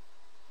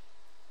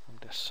 I'm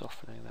just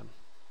softening them.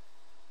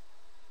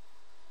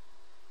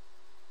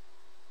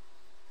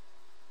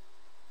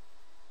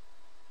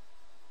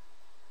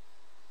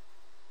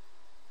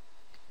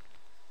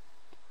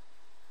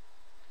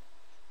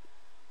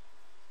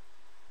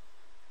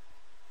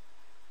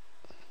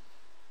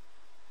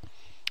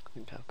 I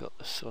think I've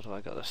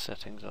got the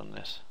settings on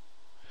this.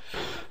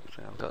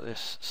 So I've got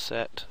this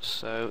set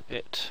so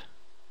it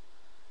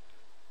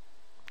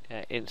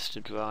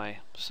insta dry.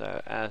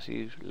 So as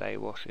you lay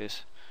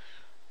washes,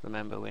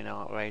 remember we're in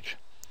art rage,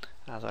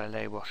 as I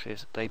lay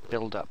washes they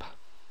build up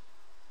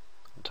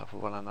on top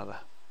of one another.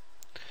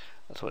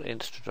 That's what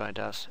insta dry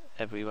does.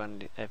 Every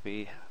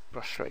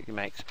brush stroke you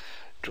make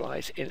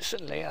dries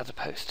instantly, as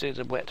opposed to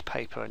the wet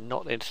paper and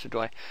not insta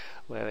dry,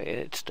 where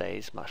it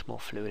stays much more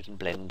fluid and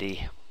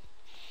blendy.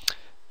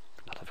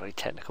 Not a very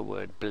technical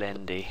word,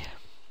 blendy.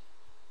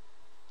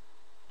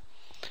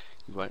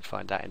 You won't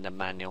find that in the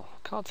manual.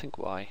 Can't think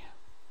why.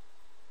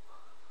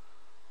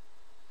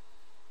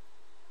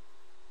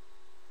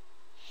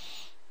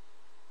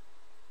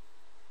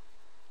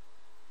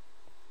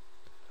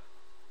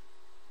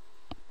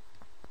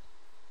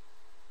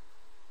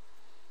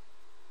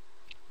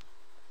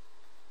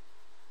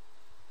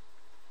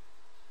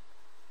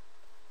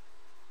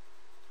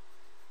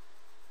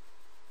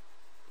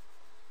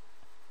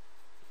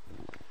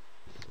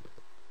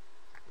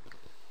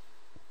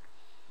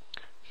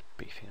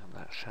 Beefing up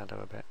that shadow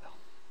a bit.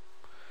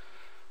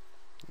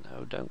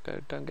 No, don't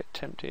get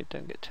tempted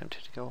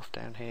to go off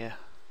down here.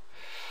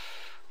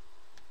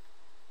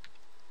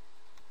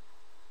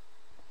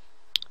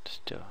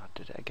 Still, I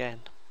did it again.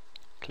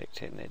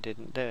 Clicked it and it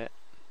didn't do it.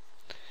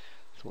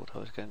 Thought I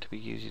was going to be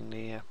using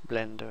the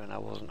blender and I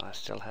wasn't. I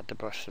still had the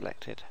brush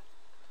selected.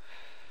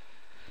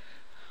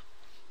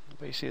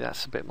 But you see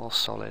that's a bit more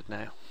solid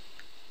now.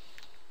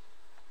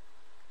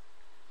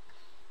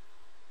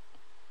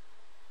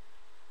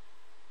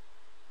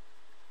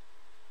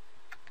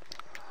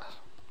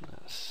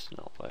 That's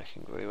not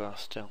working very well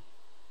still.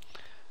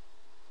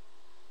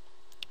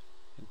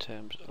 In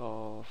terms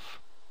of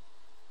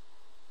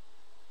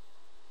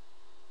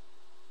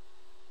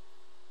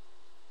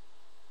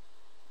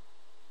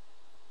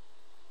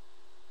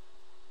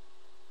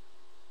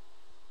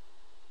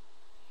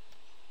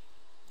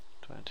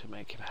trying to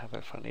make him have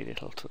a funny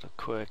little sort of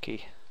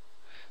quirky,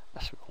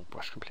 that's the wrong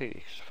brush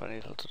completely, it's a funny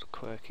little sort of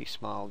quirky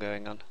smile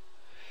going on,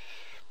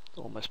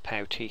 almost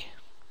pouty,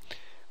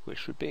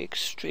 which would be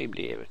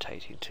extremely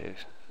irritating to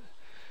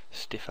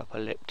stiff upper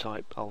lip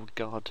type old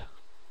guard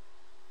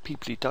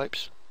peoply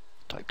types.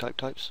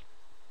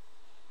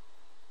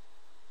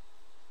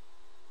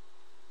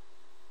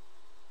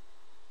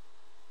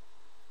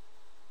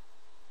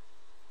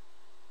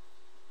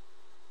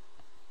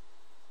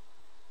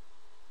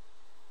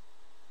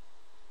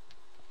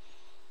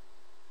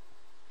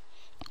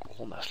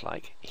 almost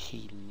like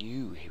he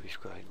knew he was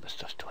growing a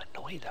moustache to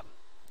annoy them.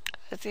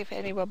 As if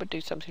anyone would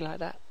do something like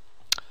that.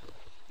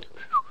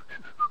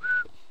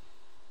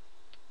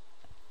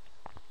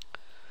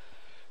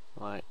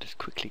 Right, just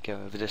quickly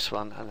go over this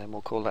one and then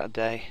we'll call that a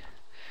day.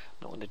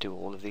 I'm not going to do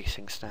all of these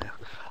things now.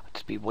 I'd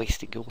just be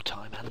wasting your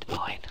time and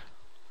mine.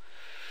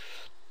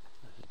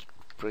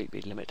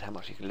 Greatly limit how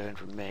much you can learn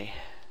from me.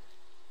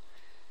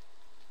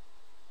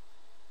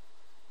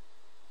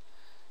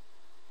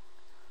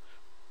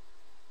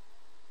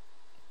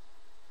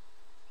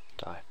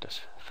 I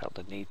just felt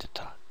the need to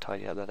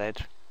tidy up that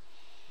edge.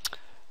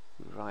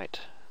 Right,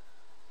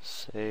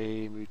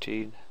 same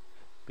routine,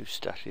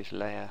 moustaches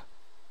layer.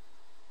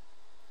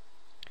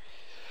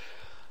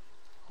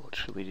 What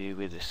should we do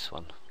with this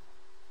one?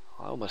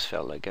 I almost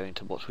felt like going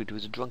to what we do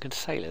with a drunken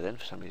sailor then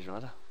for some reason or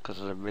other,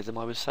 because of the rhythm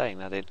I was saying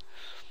that in.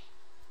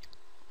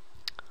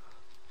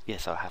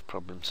 Yes, I have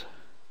problems.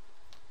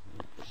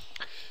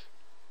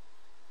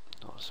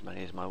 Not as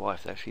many as my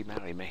wife though, she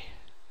married me.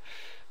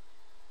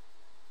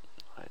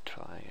 I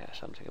try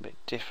something a bit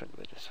different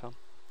with this one.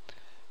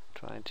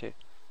 Trying to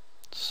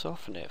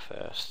soften it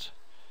first,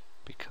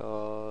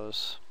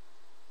 because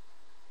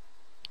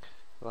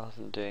rather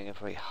than doing a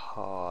very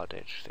hard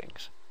edge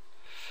things,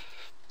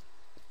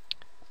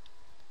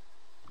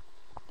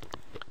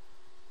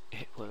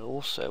 it will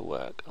also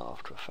work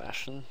after a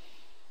fashion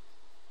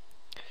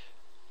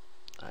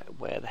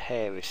where the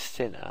hair is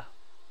thinner,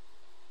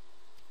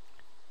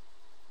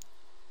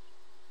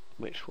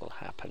 which will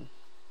happen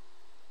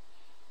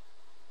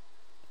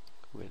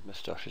with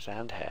moustaches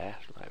and hair,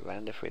 like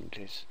round the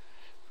fringes,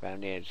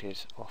 round the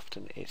edges.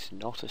 Often it's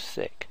not as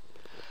thick,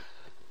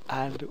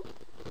 and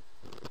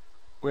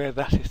where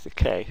that is the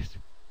case,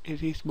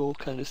 it is more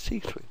kind of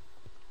see-through,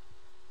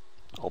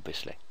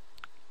 obviously,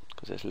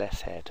 because there's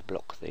less hair to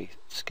block the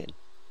skin.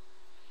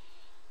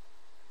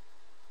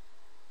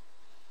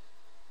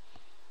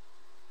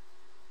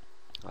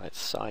 Right,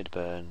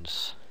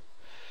 sideburns,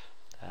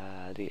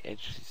 the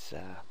edges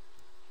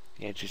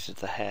of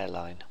the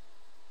hairline.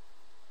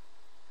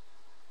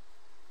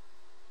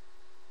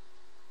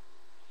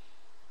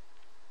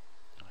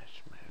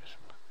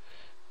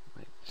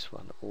 Make this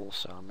one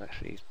also. I'm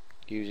actually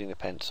using a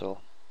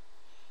pencil,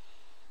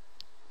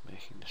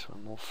 making this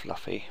one more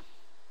fluffy.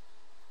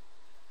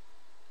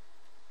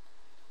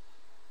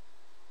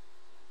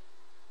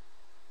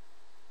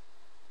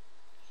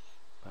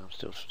 I'm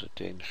still sort of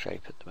doing the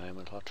shape at the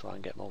moment. I'll try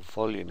and get more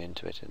volume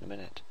into it in a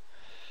minute.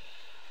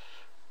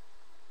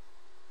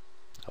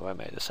 I won't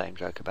make the same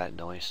joke about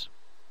noise.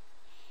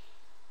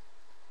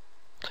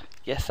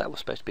 Yes, that was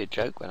supposed to be a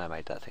joke when I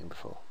made that thing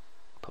before.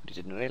 Probably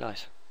didn't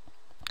realise.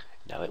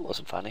 No, it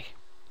wasn't funny.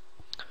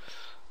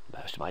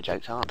 Most of my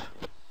jokes aren't.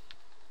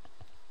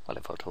 Well,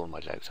 in fact, all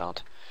my jokes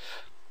aren't.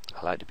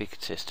 I like to be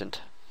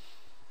consistent.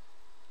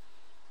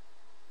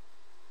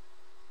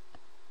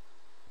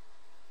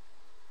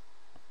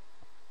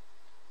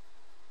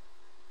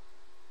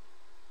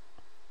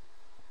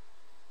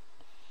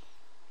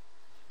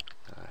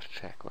 Let's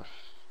check what.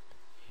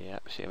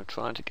 Yep, see, I'm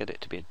trying to get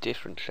it to be a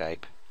different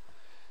shape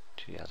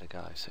to the other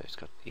guy, so it's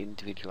got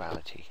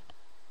individuality.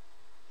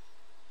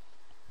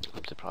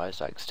 I'm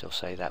surprised I can still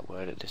say that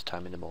word at this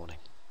time in the morning.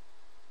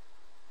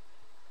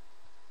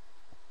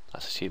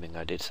 That's assuming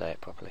I did say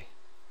it properly.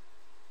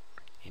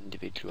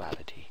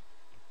 Individuality.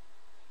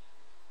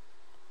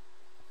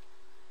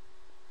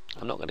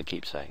 I'm not going to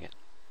keep saying it.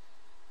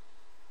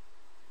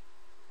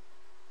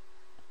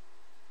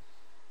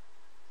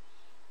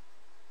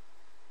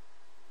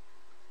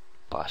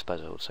 But I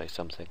suppose I would say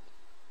something.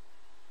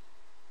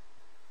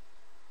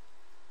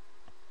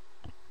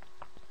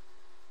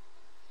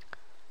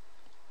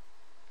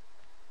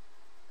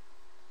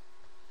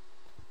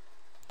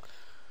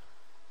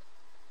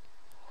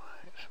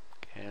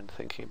 And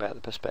thinking about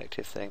the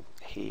perspective thing,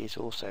 he is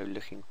also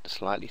looking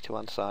slightly to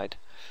one side,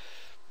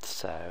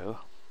 so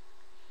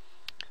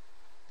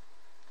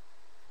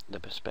the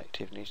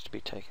perspective needs to be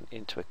taken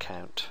into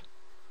account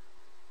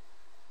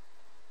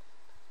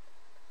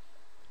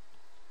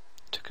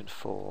to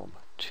conform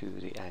to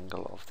the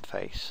angle of the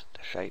face,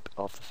 the shape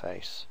of the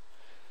face.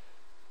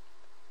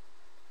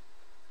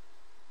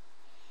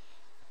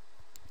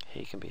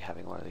 He can be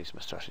having one of these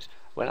moustaches.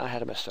 When I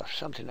had a moustache,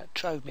 something that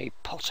drove me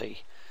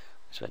potty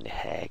was when the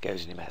hair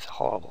goes in your mouth.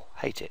 Horrible.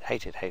 Hate it,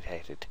 hate it,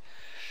 hate it.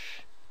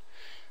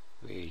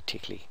 Really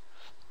tickly.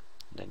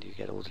 And then you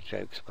get all the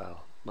jokes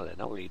about, well, they're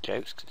not really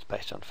jokes because it's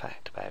based on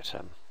fact, about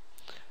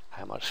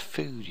how much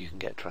food you can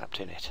get trapped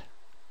in it.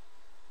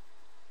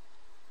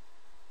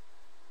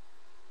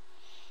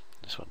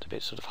 This one's a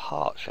bit sort of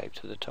heart-shaped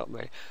at the top,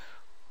 really.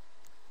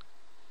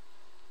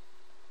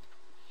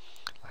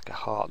 Like a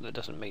heart that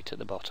doesn't meet at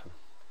the bottom.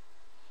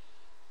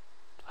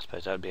 I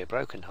suppose that would be a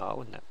broken heart,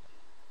 wouldn't it?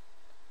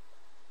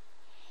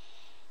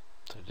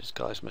 So this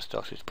guy's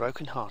moustache is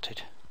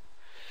broken-hearted.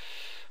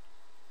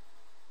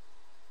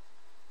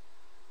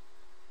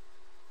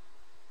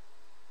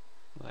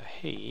 Now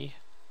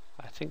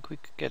I think we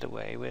could get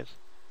away with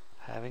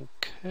having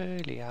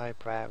curly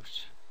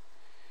eyebrows.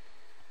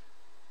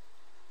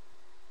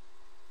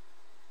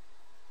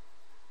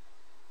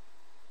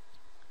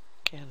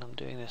 Again, I'm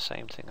doing the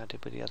same thing I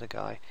did with the other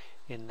guy,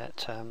 in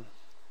that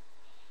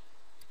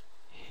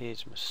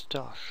his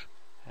moustache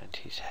and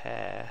his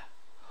hair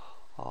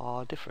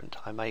are different.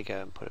 I may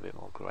go and put a bit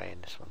more grey in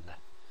this one there.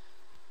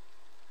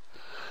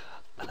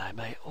 And I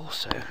may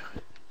also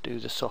do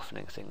the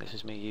softening thing. This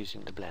is me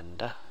using the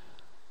blender.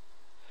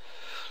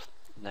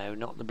 No,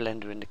 not the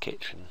blender in the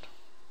kitchen.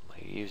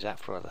 We use that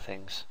for other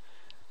things.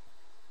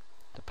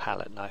 The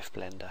palette knife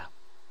blender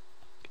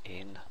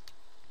in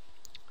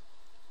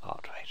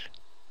art rate.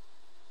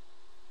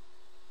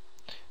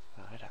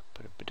 Right, I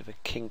put a bit of a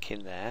kink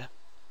in there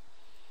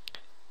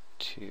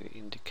to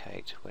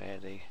indicate where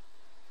the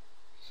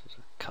sort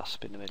of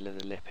cusp in the middle of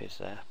the lip is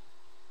there.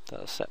 Is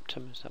that a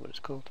septum? Is that what it's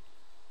called?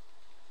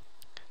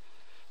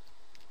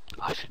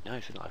 I should know,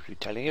 shouldn't I? I should be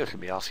telling you, I should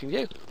be asking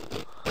you.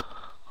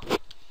 I'm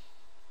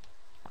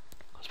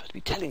supposed to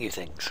be telling you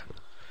things.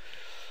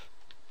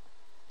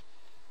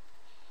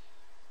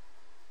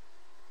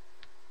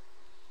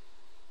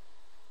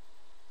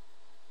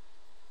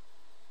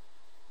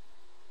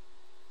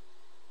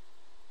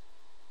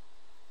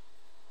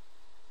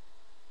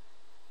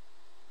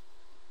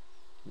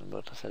 Remember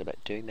what I said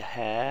about doing the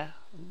hair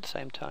at the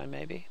same time,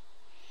 maybe?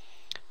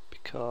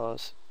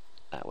 Because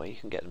that way you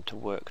can get them to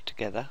work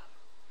together.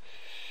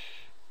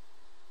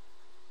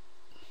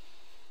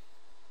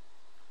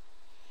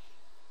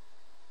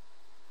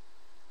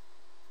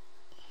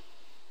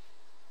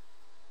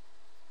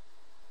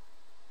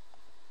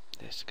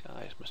 This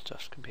guy's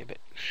moustache can be a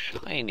bit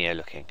shinier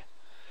looking.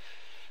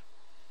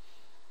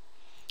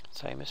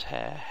 Same as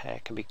hair.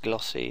 Hair can be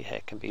glossy,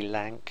 hair can be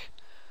lank.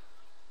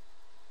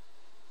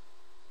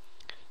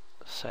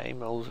 The same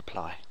rules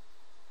apply.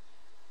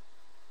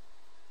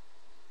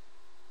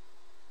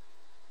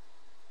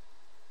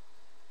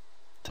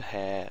 The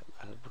hair,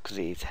 because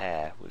it is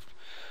hair, I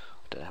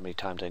don't know how many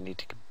times I need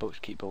to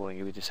keep boring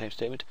you with the same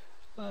statement.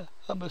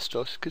 A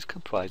moustache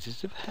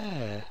comprises of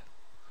hair.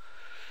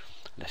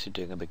 Unless you're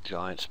doing a big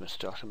giant's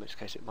moustache, in which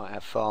case it might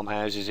have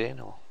farmhouses in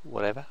or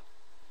whatever.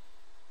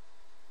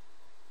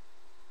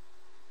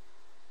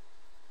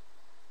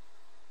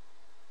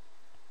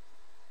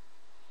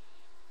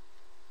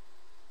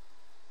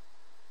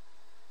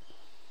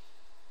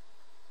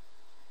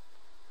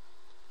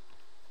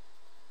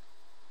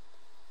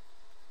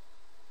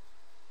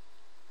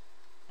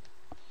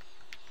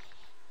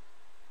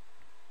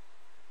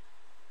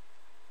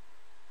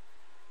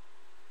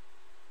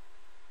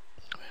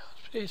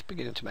 It's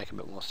beginning to make a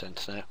bit more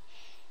sense now.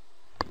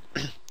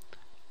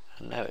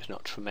 And now it's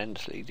not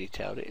tremendously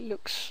detailed. It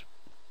looks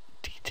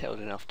detailed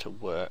enough to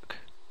work.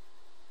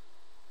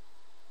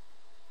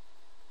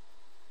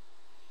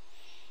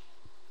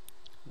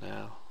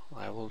 Now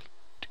I will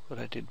do what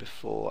I did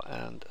before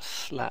and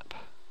slap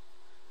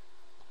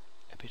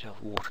a bit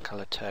of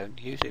watercolour tone,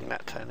 using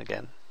that tone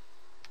again.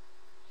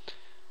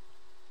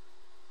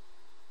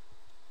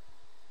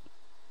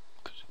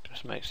 Because it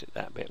just makes it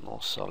that bit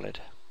more solid.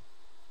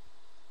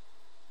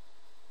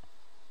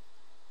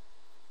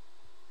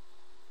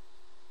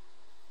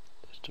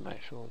 To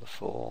make sure the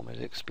form is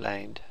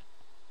explained.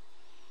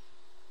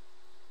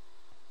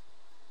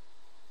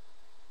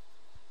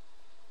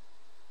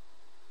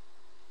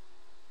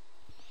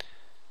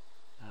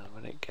 And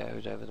when it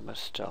goes over the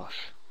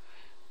moustache,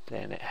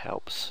 then it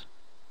helps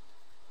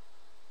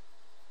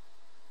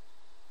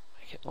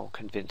make it more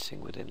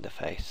convincing within the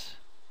face.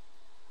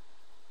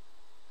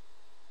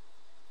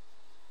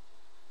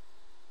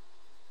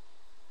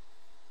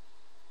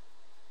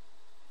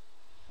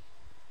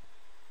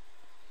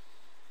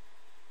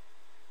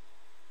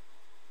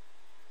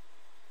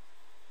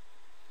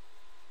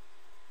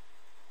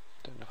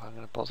 Don't know if I'm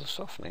going to bother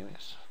softening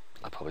this.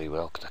 I probably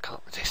will, because I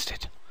can't resist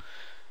it.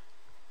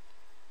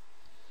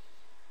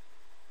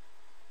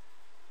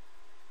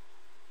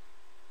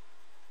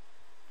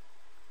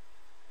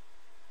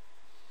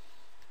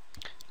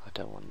 I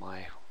don't want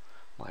my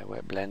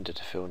wet blender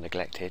to feel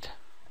neglected.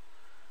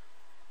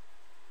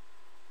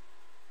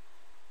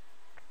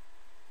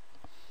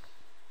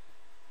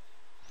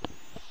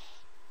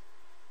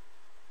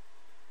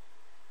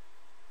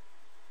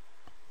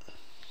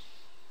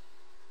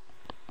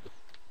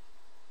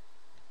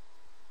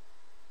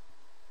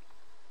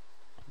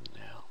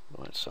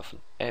 Soften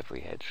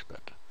every edge,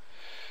 but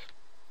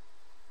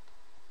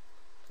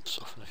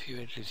soften a few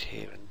edges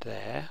here and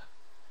there.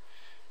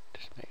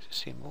 Just makes it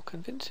seem more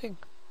convincing.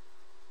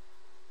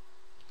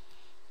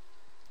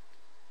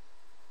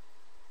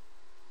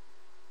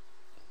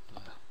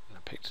 I'm going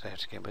to pick it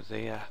out again with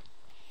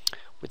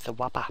the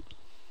wubber.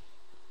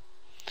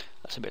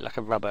 That's a bit like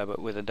a rubber, but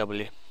with a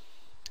W.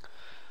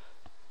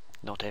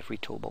 Not every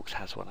toolbox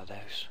has one of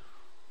those.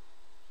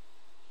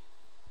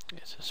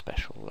 It's a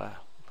special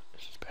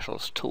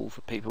tool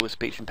for people with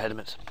speech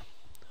impediments.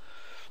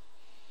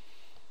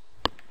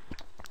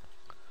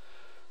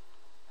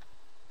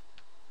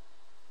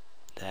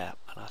 There,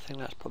 and I think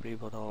that's probably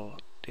what all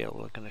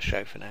we're going to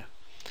show for now,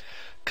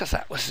 because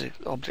that was the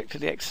object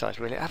of the exercise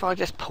really. Have I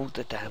just pulled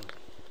the damn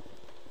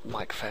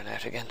microphone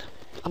out again?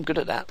 I'm good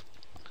at that.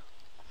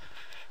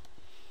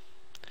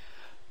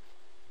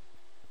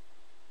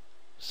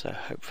 So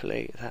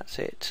hopefully that's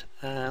it,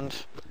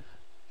 and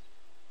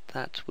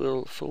that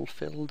will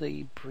fulfill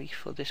the brief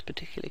for this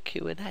particular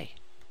Q&A.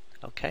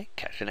 Okay,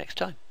 catch you next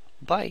time.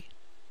 Bye.